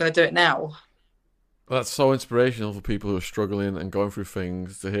it, I'm not going to do it now. That's so inspirational for people who are struggling and going through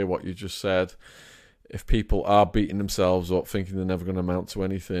things to hear what you just said. If people are beating themselves up, thinking they're never going to amount to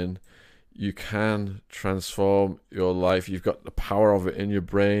anything, you can transform your life. You've got the power of it in your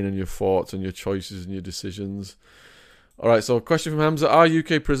brain and your thoughts and your choices and your decisions. All right, so question from Hamza. Are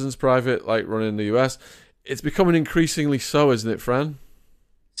UK prisons private like running in the US? It's becoming increasingly so, isn't it, Fran?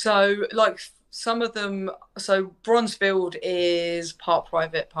 So, like, some of them, so Bronzefield is part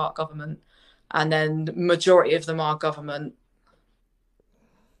private, part government, and then the majority of them are government.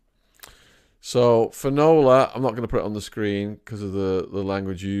 So, Fanola, I'm not going to put it on the screen because of the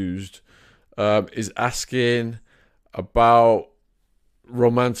language used, is asking about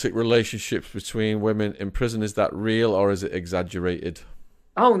romantic relationships between women in prison. Is that real or is it exaggerated?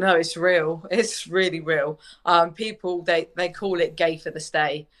 Oh no, it's real. It's really real. People they call it gay for the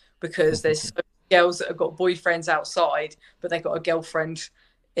stay because there's so many girls that have got boyfriends outside, but they got a girlfriend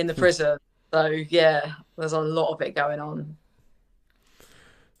in the prison. So yeah, there's a lot of it going on.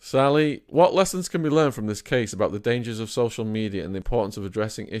 Sally, what lessons can be learned from this case about the dangers of social media and the importance of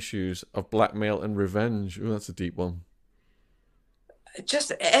addressing issues of blackmail and revenge? Ooh, that's a deep one.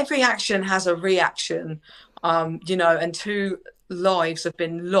 Just every action has a reaction, you know, and two lives have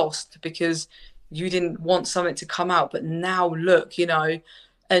been lost because you didn't want something to come out, but now look, you know,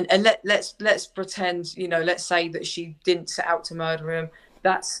 and let's pretend, you know, let's say that she didn't set out to murder him.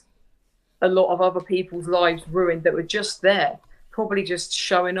 That's a lot of other people's lives ruined that were just there, probably just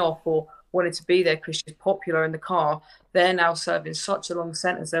showing off or wanted to be there because she's popular in the car. They're now serving such a long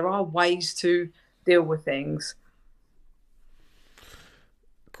sentence. There are ways to deal with things.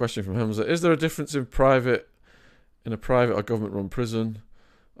 Question from Hamza. Is there a difference in a private or government run prison?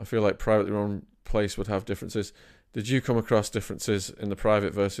 I feel like privately run place would have differences. Did you come across differences in the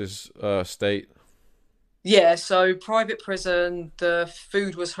private versus state? Yeah, so private prison, the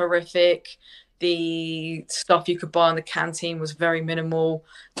food was horrific. The stuff you could buy in the canteen was very minimal.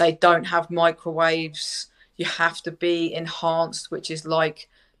 They don't have microwaves. You have to be enhanced, which is like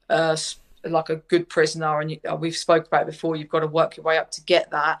a good prisoner. And we've spoke about it before. You've got to work your way up to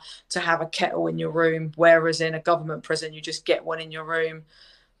get that, to have a kettle in your room. Whereas in a government prison, you just get one in your room.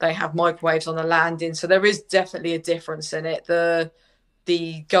 They have microwaves on the landing, so there is definitely a difference in it.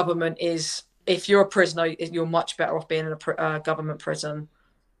 The government is, if you're a prisoner, you're much better off being in a government prison.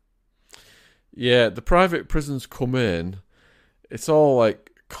 Yeah, the private prisons come in, it's all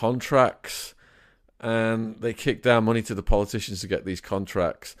like contracts, and they kick down money to the politicians to get these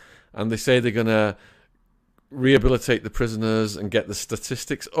contracts. And they say they're going to rehabilitate the prisoners and get the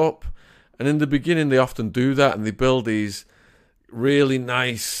statistics up. And in the beginning, they often do that, and they build these really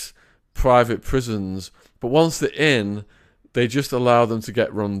nice private prisons. But once they're in, they just allow them to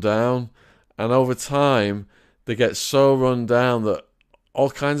get run down. And over time, they get so run down that all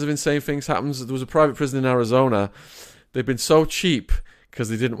kinds of insane things happen. There was a private prison in Arizona. They've been so cheap because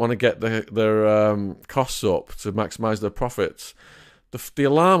they didn't want to get their costs up to maximize their profits. The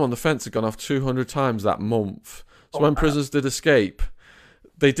alarm on the fence had gone off 200 times that month. So when prisoners did escape,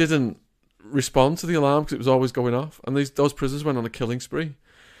 they didn't respond to the alarm because it was always going off. And those prisoners went on a killing spree.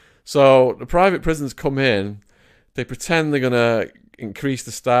 So the private prisons come in, they pretend they're going to increase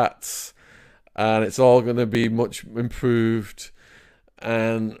the stats, and it's all going to be much improved.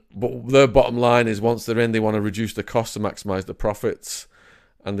 But their bottom line is once they're in, they want to reduce the cost to maximise the profits,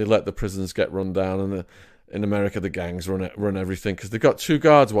 and they let the prisons get run down. And in America, the gangs run everything because they've got 2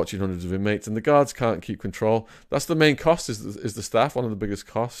 guards watching hundreds of inmates, and the guards can't keep control. That's the main cost, is the staff, one of the biggest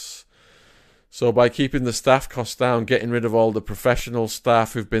costs. So by keeping the staff costs down, getting rid of all the professional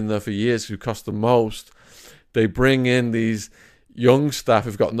staff who've been there for years, who cost the most, they bring in these young staff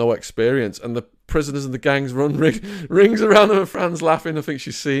who've got no experience, and the prisoners and the gangs run rings around them, and Fran's laughing. I think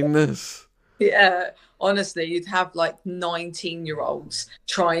she's seen this. Yeah, honestly, you'd have like 19-year-olds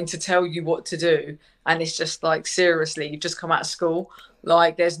trying to tell you what to do, and it's just like, seriously, you've just come out of school.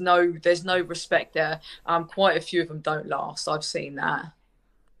 Like, there's no respect there. Quite a few of them don't last. I've seen that.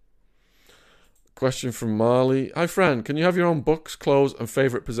 Question from Marley. Hi, Fran. Can you have your own books, clothes, and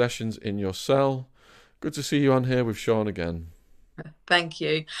favourite possessions in your cell? Good to see you on here with Sean again. Thank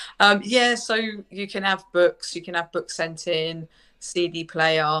you. Yeah, so you can have books sent in, CD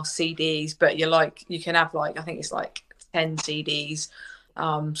player, CDs, but you can have like, I think it's like 10 CDs,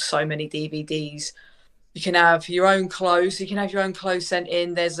 so many DVDs. You can have your own clothes. You can have your own clothes sent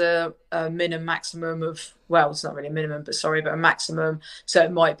in. There's a minimum maximum of, well, it's not really a minimum, but a maximum. So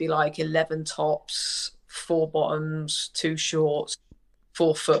it might be like 11 tops, 4 bottoms, 2 shorts,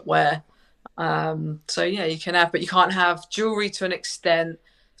 4 footwear. So yeah, you can have, but you can't have jewelry to an extent.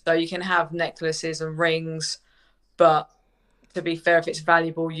 So you can have necklaces and rings, but to be fair, if it's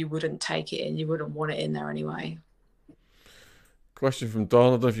valuable, you wouldn't take it in. You wouldn't want it in there anyway. Question from Dawn. I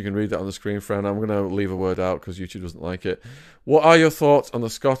don't know if you can read that on the screen, Fran. I'm going to leave a word out because YouTube doesn't like it. What are your thoughts on the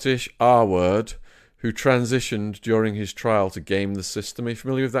Scottish R word who transitioned during his trial to game the system? Are you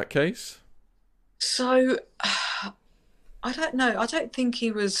familiar with that case? So, I don't know. I don't think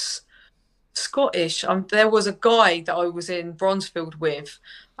he was Scottish. There was a guy that I was in Bronzefield with,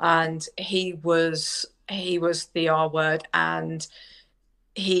 and he was the R word, and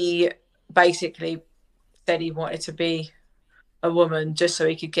he basically said he wanted to be a woman just so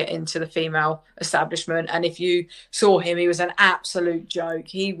he could get into the female establishment. And if you saw him, he was an absolute joke.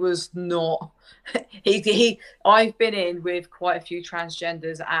 He was not. I've been in with quite a few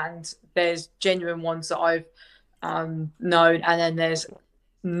transgenders, and there's genuine ones that I've known, and then there's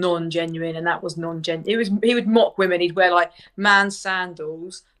non-genuine, and that was non-genuine. He would mock women. He'd wear like man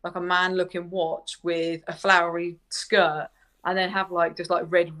sandals, like a man looking watch with a flowery skirt, and then have like just like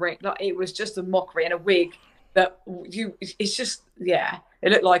red ring. Like, it was just a mockery, and a wig that it's just, yeah,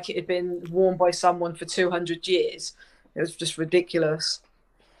 it looked like it had been worn by someone for 200 years. It was just ridiculous.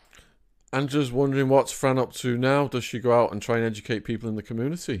 And just wondering, what's Fran up to now? Does she go out and try and educate people in the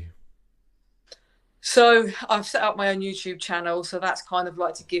community? So I've set up my own YouTube channel. So that's kind of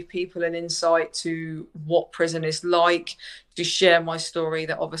like to give people an insight to what prison is like, to share my story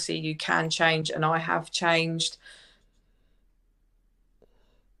that obviously you can change, and I have changed.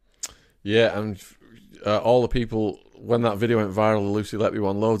 Yeah, and all the people, when that video went viral, the Lucy Letby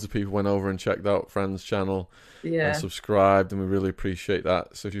one, loads of people went over and checked out Fran's channel and subscribed, and we really appreciate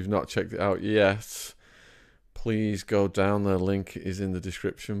that. So if you've not checked it out yet, please go down. The link is in the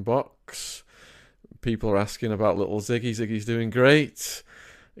description box. People are asking about little Ziggy. Ziggy's doing great.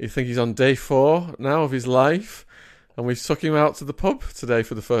 You think he's on day 4 now of his life, and we took him out to the pub today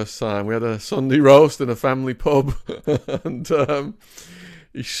for the first time. We had a Sunday roast in a family pub, and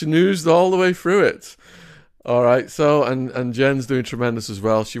he snoozed all the way through it. All right, so, and Jen's doing tremendous as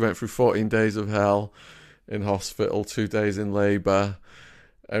well. She went through 14 days of hell in hospital, 2 days in labour,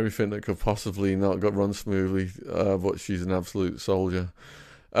 everything that could possibly not run smoothly, but she's an absolute soldier.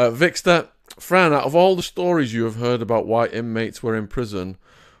 Vixter, Fran, out of all the stories you have heard about why inmates were in prison,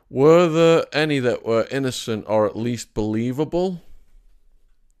 were there any that were innocent or at least believable?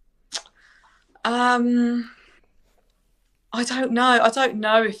 I don't know. I don't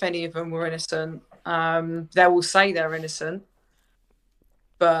know if any of them were innocent. They will say they're innocent,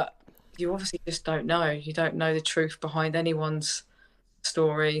 but you obviously just don't know. You don't know the truth behind anyone's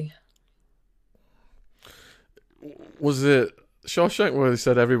story. Was it Shawshank where they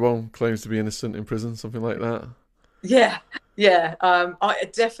said everyone claims to be innocent in prison, something like that? Yeah. I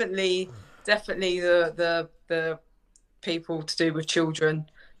definitely the people to do with children,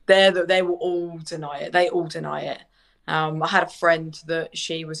 they will all deny it. They all deny it. I had a friend that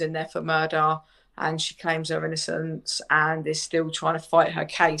she was in there for murder, and she claims her innocence and is still trying to fight her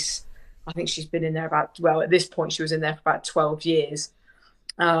case. I think she's been in there at this point she was in there for about 12 years.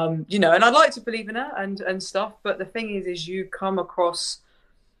 And I'd like to believe in her and stuff, but the thing is you come across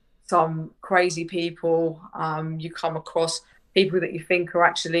some crazy people. You come across people that you think are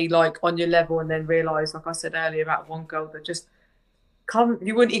actually like on your level, and then realise, like I said earlier about one girl that just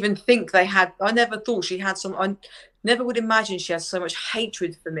you wouldn't even think they had. I never thought she had I never would imagine she had so much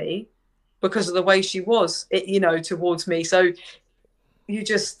hatred for me because of the way she was, towards me. So you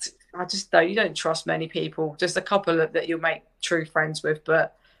just I just don't. You don't trust many people. Just a couple that you'll make true friends with,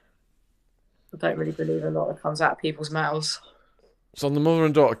 but I don't really believe a lot that comes out of people's mouths. So on the mother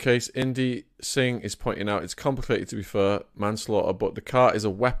and daughter case, Indy Singh is pointing out it's complicated, to be fair, manslaughter, but the car is a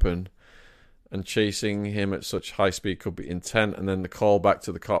weapon, and chasing him at such high speed could be intent. And then the call back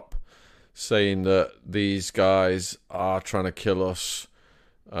to the cop saying that these guys are trying to kill us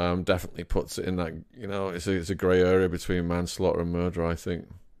definitely puts it in that, it's a grey area between manslaughter and murder, I think.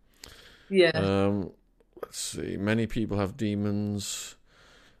 Yeah. Let's see. Many people have demons.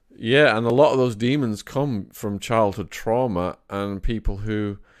 Yeah, and a lot of those demons come from childhood trauma and people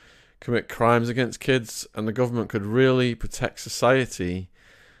who commit crimes against kids, and the government could really protect society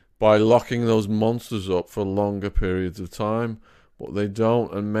by locking those monsters up for longer periods of time, but they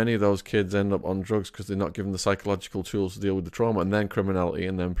don't, and many of those kids end up on drugs because they're not given the psychological tools to deal with the trauma, and then criminality,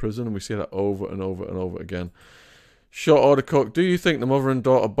 and then prison, and we see that over and over and over again. Short order cook, do you think the mother and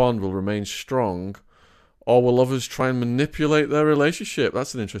daughter bond will remain strong, or will others try and manipulate their relationship?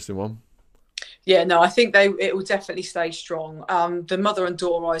 That's an interesting one. Yeah, no, I think it will definitely stay strong. The mother and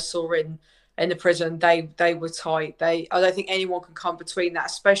daughter I saw in the prison, they were tight. I don't think anyone can come between that,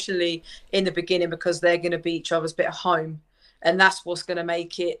 especially in the beginning, because they're going to be each other's bit of home, and that's what's going to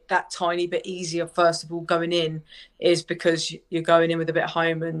make it that tiny bit easier. First of all, going in is because you're going in with a bit of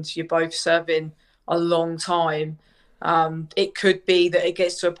home, and you're both serving a long time. It could be that it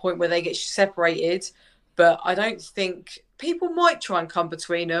gets to a point where they get separated, but I don't think people might try and come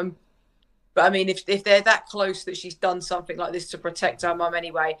between them. But I mean, if they're that close that she's done something like this to protect her mum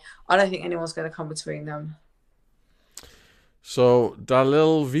anyway, I don't think anyone's going to come between them. So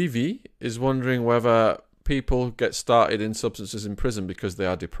Dalil Vivi is wondering whether people get started in substances in prison because they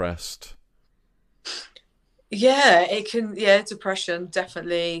are depressed. Yeah, it can. Yeah, depression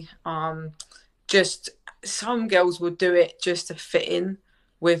definitely. Just some girls will do it just to fit in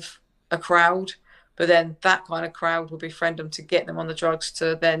with a crowd, but then that kind of crowd will befriend them to get them on the drugs,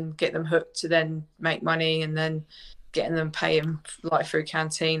 to then get them hooked, to then make money, and then getting them paying like through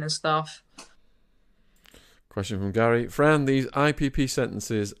canteen and stuff. Question from Gary. Fran, these IPP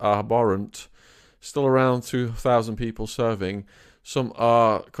sentences are abhorrent. Still around 2,000 people serving. Some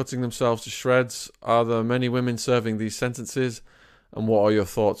are cutting themselves to shreds. Are there many women serving these sentences? And what are your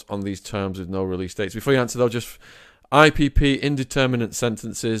thoughts on these terms with no release dates? Before you answer, though, just IPP, indeterminate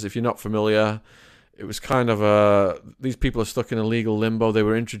sentences. If you're not familiar, it was kind of these people are stuck in a legal limbo. They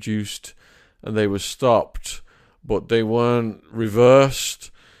were introduced and they were stopped, but they weren't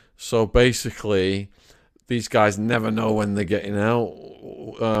reversed. So basically, these guys never know when they're getting out.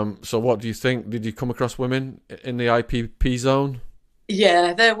 So what do you think? Did you come across women in the IPP zone?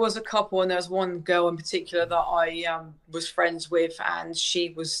 Yeah, there was a couple, and there was one girl in particular that I was friends with, and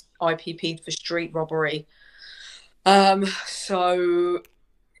she was IPP'd for street robbery. So,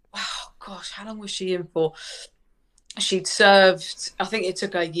 oh gosh, how long was she in for? She'd served, I think it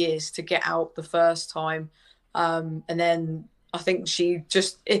took her years to get out the first time. And then I think she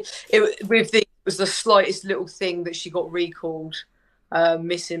just, it was the slightest little thing that she got recalled,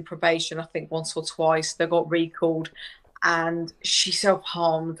 missing probation, I think once or twice. They got recalled, and she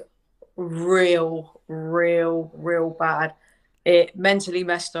self-harmed real bad. It mentally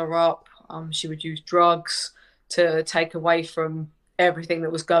messed her up. She would use drugs to take away from everything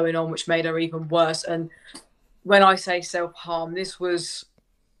that was going on, which made her even worse. And when I say self-harm, this was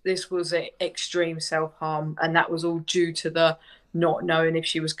extreme self-harm, and that was all due to the not knowing if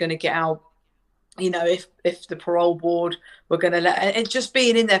she was going to get out, if the parole board were going to let, and just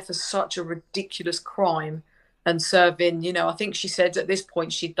being in there for such a ridiculous crime and serving, I think she said at this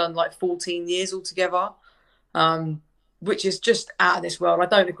point she'd done like 14 years altogether, which is just out of this world. I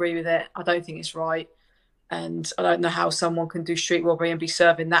don't agree with it. I don't think it's right. And I don't know how someone can do street robbery and be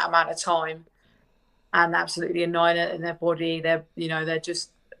serving that amount of time and absolutely annihilate in their body. They're just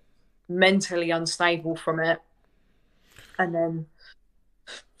mentally unstable from it. And then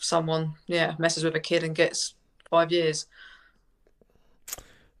someone, messes with a kid and gets 5 years.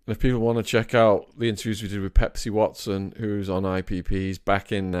 And if people want to check out the interviews we did with Pepsi Watson, who's on IPP, he's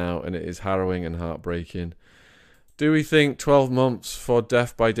back in now, and it is harrowing and heartbreaking. Do we think 12 months for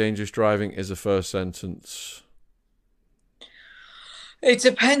death by dangerous driving is a fair sentence? It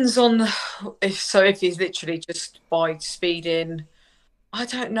depends on if he's literally just by speeding. I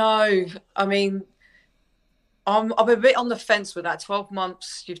don't know. I mean, I'm a bit on the fence with that. 12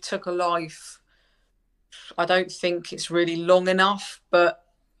 months, you've took a life. I don't think it's really long enough, but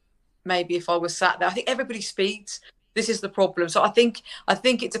maybe if I was sat there, I think everybody speeds. This is the problem. So I think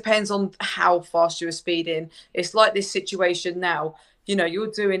it depends on how fast you were speeding. It's like this situation now.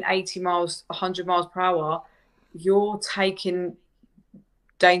 You're doing 80 miles, 100 miles per hour. You're taking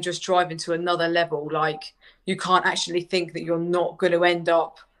dangerous driving to another level. Like, you can't actually think that you're not going to end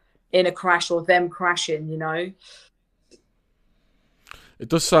up in a crash or them crashing, you know? It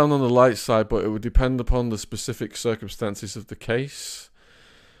does sound on the light side, but it would depend upon the specific circumstances of the case.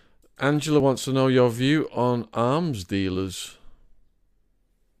 Angela wants to know your view on arms dealers.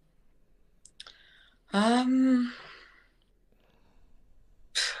 I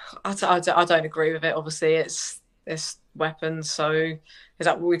don't agree with it. Obviously, it's weapons. So, is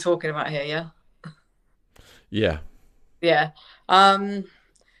that what we're talking about here? Yeah. Yeah. Yeah.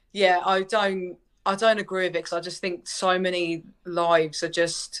 Yeah. I don't agree with it because I just think so many lives are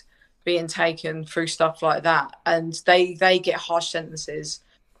just being taken through stuff like that, and they get harsh sentences.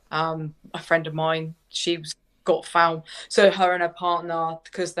 A friend of mine, got found. So her and her partner,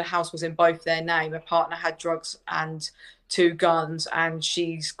 because the house was in both their name, her partner had drugs and 2 guns, and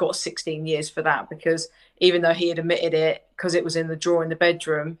she's got 16 years for that, because even though he had admitted it, because it was in the drawer in the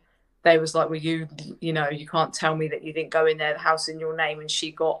bedroom, they was like, well, you know, you can't tell me that you didn't go in there, the house in your name, and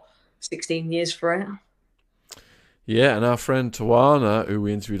she got 16 years for it. Yeah, and our friend Tawana, who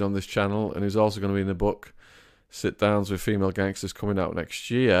we interviewed on this channel, and who's also going to be in the book Sit Downs with Female Gangsters coming out next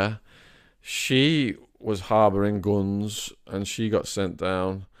year, she was harbouring guns and she got sent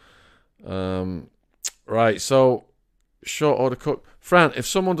down. Right, so short order cook. Fran, if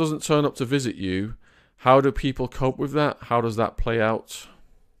someone doesn't turn up to visit you, how do people cope with that? How does that play out?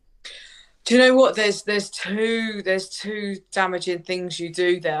 Do you know what? There's two damaging things you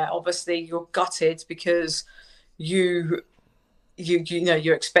do there. Obviously, you're gutted because you know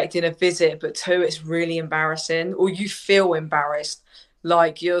you're expecting a visit, but two, it's really embarrassing, or you feel embarrassed,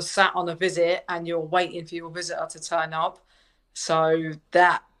 like you're sat on a visit and you're waiting for your visitor to turn up. So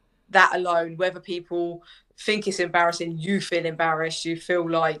that alone, whether people think it's embarrassing, you feel embarrassed, you feel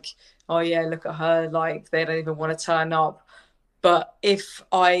like, oh yeah, look at her, like they don't even want to turn up. But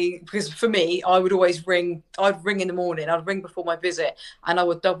because for me, I'd ring in the morning, I'd ring before my visit, and I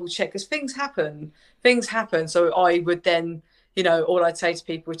would double check, because things happen. So I would then, you know, all I'd say to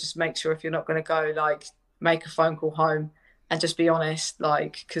people is just make sure, if you're not going to go, like, make a phone call home and just be honest,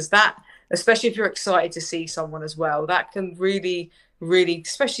 like, because that, especially if you're excited to see someone as well, that can really, really,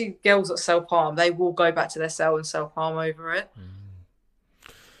 especially girls that self-harm, they will go back to their cell and self-harm over it.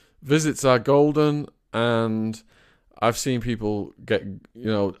 Visits are golden, and I've seen people get,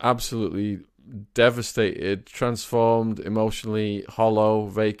 absolutely devastated, transformed, emotionally hollow,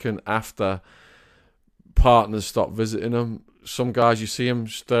 vacant after partners stop visiting them. Some guys, you see them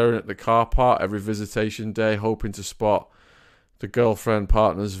staring at the car park every visitation day, hoping to spot the girlfriend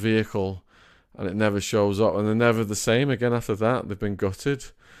partner's vehicle, and it never shows up, and they're never the same again after that. They've been gutted.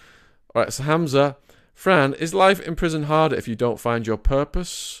 All right, so Hamza, Fran, is life in prison harder if you don't find your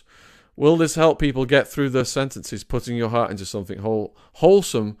purpose? Will this help people get through their sentences, putting your heart into something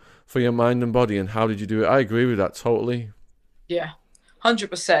wholesome for your mind and body? And how did you do it? I agree with that totally. Yeah,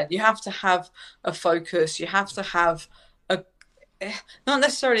 100%. You have to have a focus. You have to have not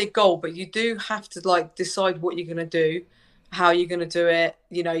necessarily a goal, but you do have to, like, decide what you're going to do, how you're going to do it.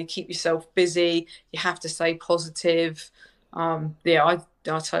 You know, you keep yourself busy. You have to stay positive. Yeah, I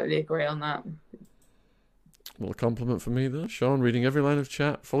totally agree on that. Well, a compliment for me, though. Sean, reading every line of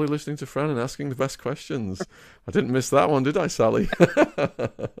chat, fully listening to Fran and asking the best questions. I didn't miss that one, did I, Sally?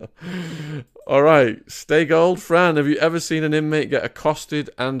 All right, stay gold. Fran, have you ever seen an inmate get accosted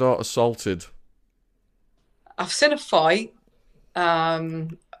and or assaulted? I've seen a fight.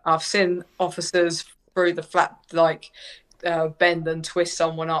 I've seen officers through the flat, like, bend and twist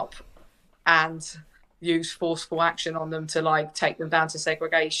someone up and use forceful action on them to, like, take them down to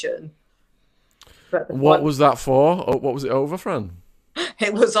segregation. But what was that for? What was it over, Fran?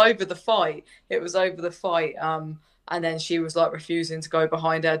 It was over the fight. And then she was, like, refusing to go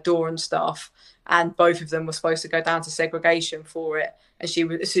behind her door and stuff. And both of them were supposed to go down to segregation for it. And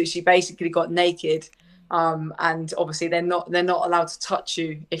she basically got naked. And obviously they're not allowed to touch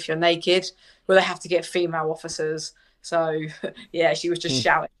you if you're naked. Well, they have to get female officers. So yeah, she was just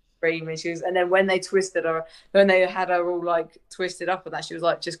shouting, screaming. And then when they twisted her, when they had her all, like, twisted up and that, she was,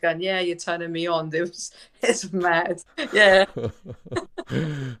 like, just going, "Yeah, you're turning me on." It's mad. Yeah.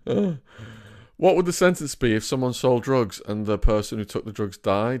 What would the sentence be if someone sold drugs and the person who took the drugs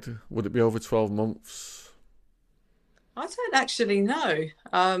died? Would it be over 12 months? I don't actually know.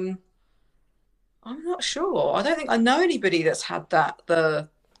 I'm not sure. I don't think I know anybody that's had the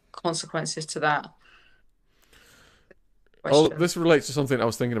consequences to that. Oh, this relates to something I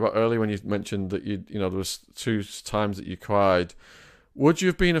was thinking about earlier when you mentioned that there was 2 times that you cried. Would you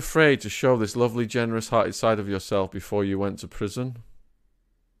have been afraid to show this lovely, generous-hearted side of yourself before you went to prison?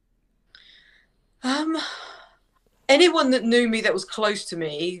 anyone that knew me that was close to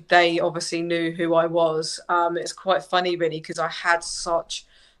me, they obviously knew who I was. It's quite funny, really, because I had such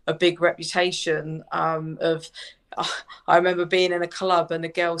a big reputation of. I remember being in a club and the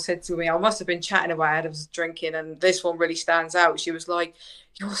girl said to me, I must have been chatting away, I was drinking, and this one really stands out. She was like,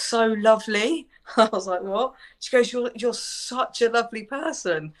 "You're so lovely." I was like, "What?" She goes, "You're such a lovely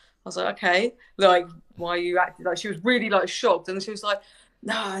person." I was like, "Okay, like, why are you acting like?" She was really like shocked, and she was like,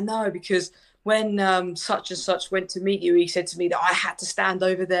 "No, because when such and such went to meet you, he said to me that I had to stand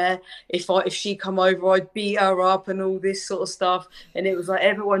over there. If she come over, I'd beat her up and all this sort of stuff." And it was like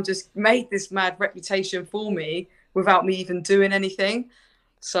everyone just made this mad reputation for me without me even doing anything.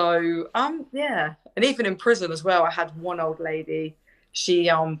 So yeah. And even in prison as well, I had one old lady. She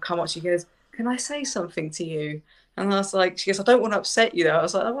come up, she goes, "Can I say something to you?" And I was like, she goes, "I don't want to upset you though." I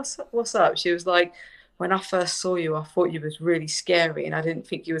was like, "Oh, what's up?" She was like, "When I first saw you, I thought you was really scary and I didn't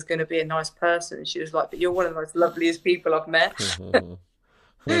think you was going to be a nice person." And she was like, "But you're one of the most loveliest people I've met."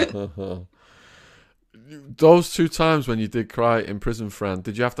 Those two times when you did cry in prison, Fran,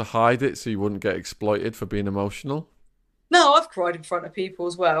 did you have to hide it so you wouldn't get exploited for being emotional? No, I've cried in front of people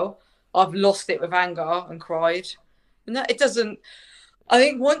as well. I've lost it with anger and cried. And that, it doesn't, I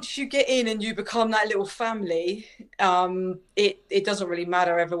think once you get in and you become that little family, it doesn't really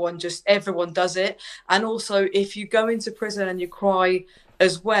matter. Everyone does it. And also, if you go into prison and you cry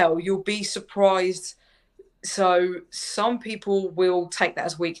as well, you'll be surprised. So some people will take that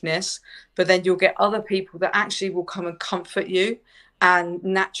as weakness, but then you'll get other people that actually will come and comfort you and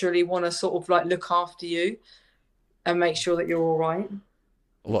naturally want to sort of like look after you and make sure that you're all right.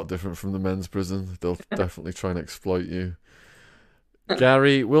 A lot different from the men's prison. They'll definitely try and exploit you.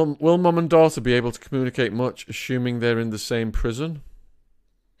 Gary, will mum and daughter be able to communicate much, assuming they're in the same prison?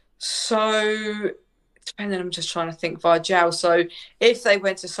 So depending, I'm just trying to think via jail. So if they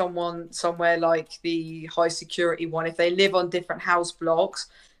went to someone somewhere like the high security one, if they live on different house blocks,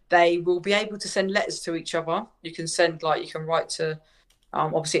 they will be able to send letters to each other. You can send like you can write to.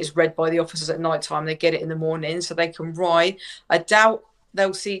 Obviously, it's read by the officers at night time. They get it in the morning, so they can write. I doubt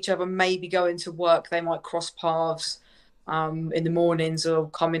they'll see each other. Maybe going to work, they might cross paths in the mornings or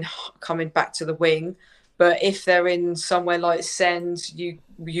coming back to the wing. But if they're in somewhere like Sens, you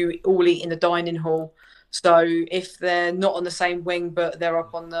all eat in the dining hall. So if they're not on the same wing, but they're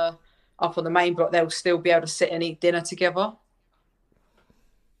up on the main block, they'll still be able to sit and eat dinner together.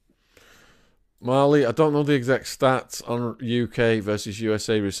 Marley, I don't know the exact stats on UK versus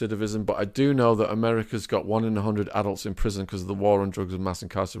USA recidivism, but I do know that America's got 1 in 100 adults in prison because of the war on drugs and mass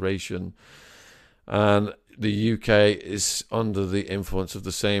incarceration. And the UK is under the influence of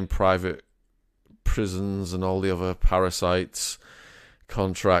the same private prisons and all the other parasites,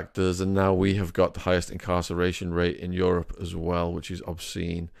 contractors, and now we have got the highest incarceration rate in Europe as well, which is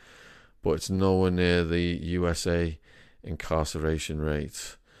obscene, but it's nowhere near the USA incarceration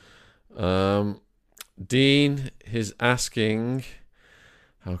rate. Dean is asking,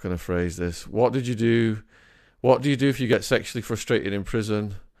 how can I phrase this? What do you do if you get sexually frustrated in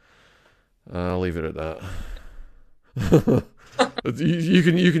prison? I'll leave it at that.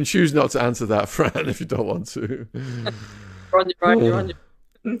 you can choose not to answer that, Fran, if you don't want to. You're on your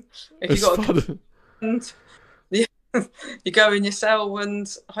if you got a friend, you go in your cell and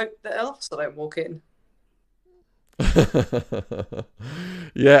hope that elves don't walk in.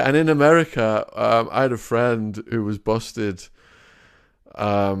 Yeah, and in America, I had a friend who was busted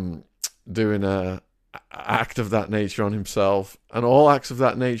doing a act of that nature on himself, and all acts of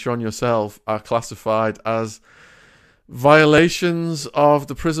that nature on yourself are classified as violations of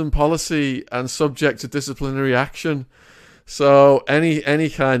the prison policy and subject to disciplinary action. So any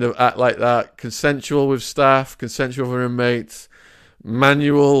kind of act like that, consensual with staff, consensual with inmates,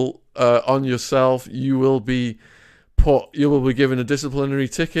 manual on yourself, you will be given a disciplinary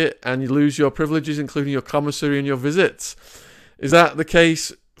ticket and you lose your privileges, including your commissary and your visits. Is that the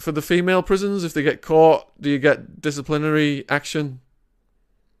case for the female prisons? If they get caught, do you get disciplinary action?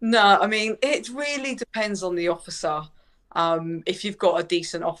 No, I mean, it really depends on the officer. If you've got a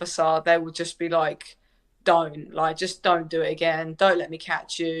decent officer, they will just be like, just don't do it again. Don't let me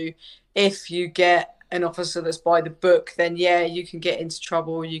catch you. If you get an officer that's by the book, then yeah, you can get into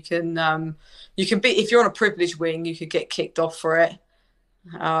trouble. If you're on a privileged wing, you could get kicked off for it.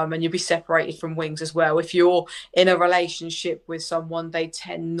 And you'll be separated from wings as well. If you're in a relationship with someone, they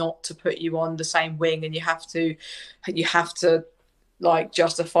tend not to put you on the same wing, and you have to like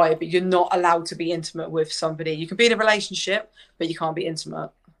justify it, but you're not allowed to be intimate with somebody. You can be in a relationship, but you can't be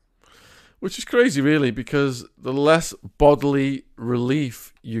intimate. Which is crazy, really, because the less bodily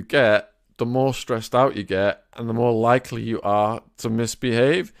relief you get, the more stressed out you get, and the more likely you are to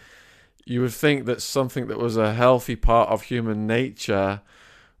misbehave. You would think that something that was a healthy part of human nature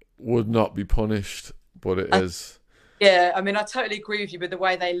would not be punished, but it And is. yeah, I mean, I totally agree with you. But the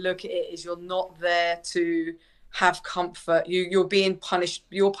way they look at it is, you're not there to have comfort. You're being punished.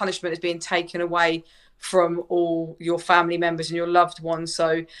 Your punishment is being taken away from all your family members and your loved ones.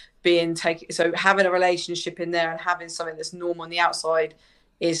 So so having a relationship in there and having something that's normal on the outside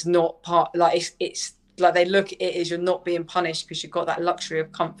is not part. Like it's like they look at it as you're not being punished because you've got that luxury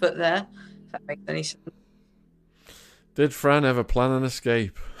of comfort there. If that makes any sense. Did Fran ever plan an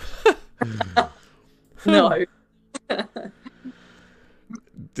escape? No.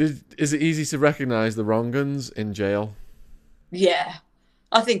 Is it easy to recognise the wrong uns in jail? Yeah,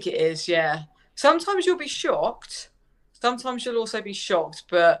 I think it is. Yeah. Sometimes you'll be shocked. Sometimes you'll also be shocked,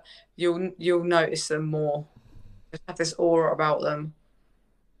 but you'll notice them more. They have this aura about them.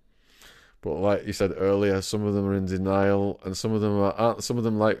 But like you said earlier, some of them are in denial, and some of them aren't. Some of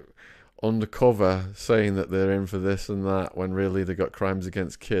them like undercover, saying that they're in for this and that, when really they got crimes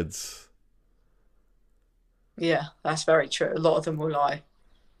against kids. Yeah, that's very true. A lot of them will lie.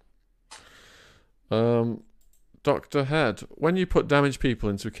 Dr. Head, when you put damaged people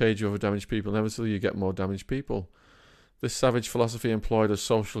into a cage of other damaged people, inevitably you get more damaged people. This savage philosophy employed as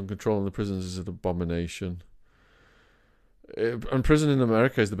social control in the prisons is an abomination. And prison in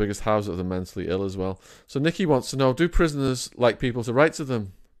America is the biggest house of the mentally ill as well. So Nikki wants to know, do prisoners like people to write to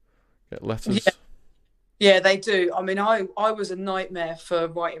them? Get letters? Yeah, yeah, they do. I mean, I was a nightmare for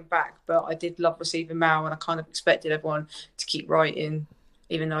writing back, but I did love receiving mail, and I kind of expected everyone to keep writing,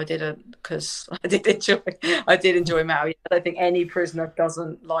 even though I didn't, because I did enjoy mail. I don't think any prisoner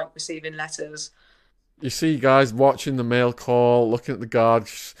doesn't like receiving letters. You see guys watching the mail call, looking at the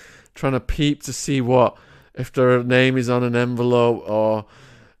guards, trying to peep to see if their name is on an envelope, or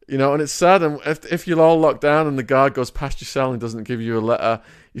and it's sad. And if you're all locked down and the guard goes past your cell and doesn't give you a letter,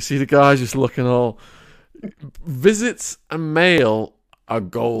 you see the guys just looking all. Visits and mail are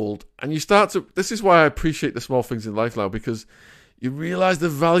gold, and you start to. This is why I appreciate the small things in life now, because you realise the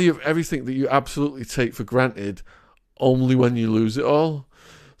value of everything that you absolutely take for granted only when you lose it all.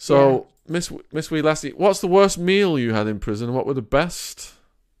 So, yeah. Miss Wee Lassie, what's the worst meal you had in prison, and what were the best?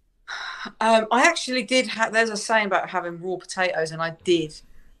 I actually did have. There's a saying about having raw potatoes, and I did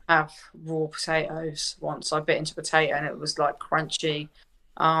have raw potatoes once. I bit into potato, and it was like crunchy.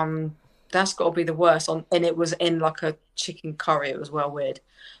 That's got to be the worst. And it was in like a chicken curry. It was well weird.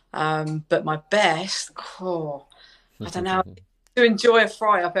 But my best, I don't know. To enjoy a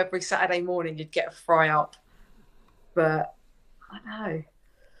fry up every Saturday morning, you'd get a fry up. But I don't know.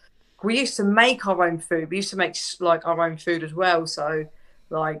 We used to make our own food. We used to make like our own food as well. So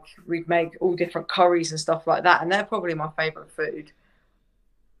like we'd make all different curries and stuff like that. And they're probably my favourite food.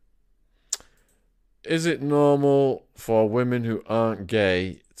 Is it normal for women who aren't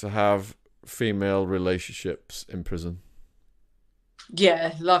gay to have female relationships in prison?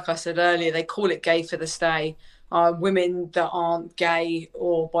 Yeah, like I said earlier, they call it gay for the stay. Women that aren't gay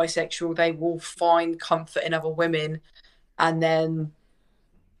or bisexual, they will find comfort in other women and then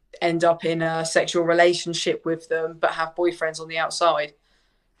end up in a sexual relationship with them, but have boyfriends on the outside.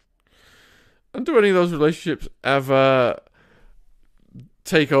 And do any of those relationships ever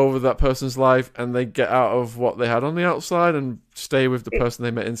take over that person's life and they get out of what they had on the outside and stay with the person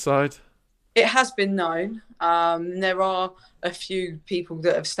they met inside? It has been known. There are a few people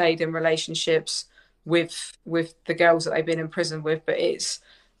that have stayed in relationships with the girls that they've been in prison with, but it's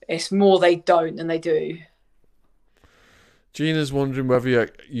more they don't than they do. Gina's wondering whether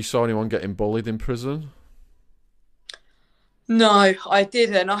you saw anyone getting bullied in prison. No, I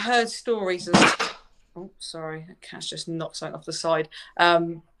didn't. I heard stories and oh, sorry, the cat's just knocked something off the side.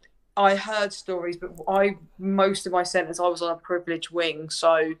 I heard stories, but most of my sentence I was on a privileged wing,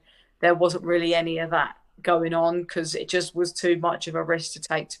 so there wasn't really any of that going on because it just was too much of a risk to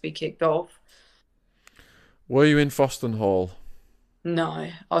take to be kicked off. Were you in Foston Hall? No,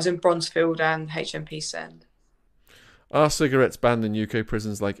 I was in Bronzefield and HMP Send. Are cigarettes banned in UK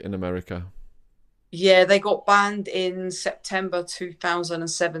prisons like in America? Yeah, they got banned in September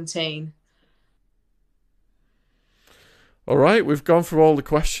 2017. All right, we've gone through all the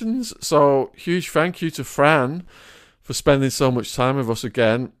questions. So huge thank you to Fran for spending so much time with us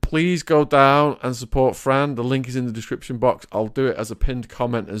again. Please go down and support Fran. The link is in the description box. I'll do it as a pinned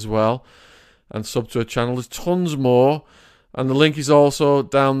comment as well. And sub to her channel. There's tons more. And the link is also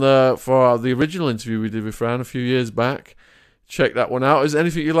down there for the original interview we did with Fran a few years back. Check that one out. Is there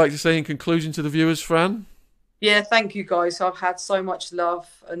anything you'd like to say in conclusion to the viewers, Fran? Yeah, thank you guys. I've had so much love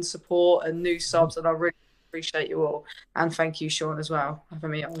and support and new subs, and I really appreciate you all. And thank you, Sean, as well, for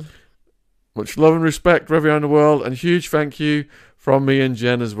having me on. Much love and respect for everyone in the world, and huge thank you from me and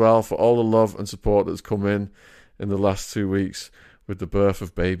Jen as well for all the love and support that's come in the last 2 weeks with the birth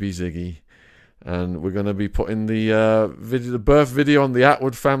of baby Ziggy. And we're going to be putting the birth video on the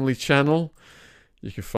Atwood family channel. You can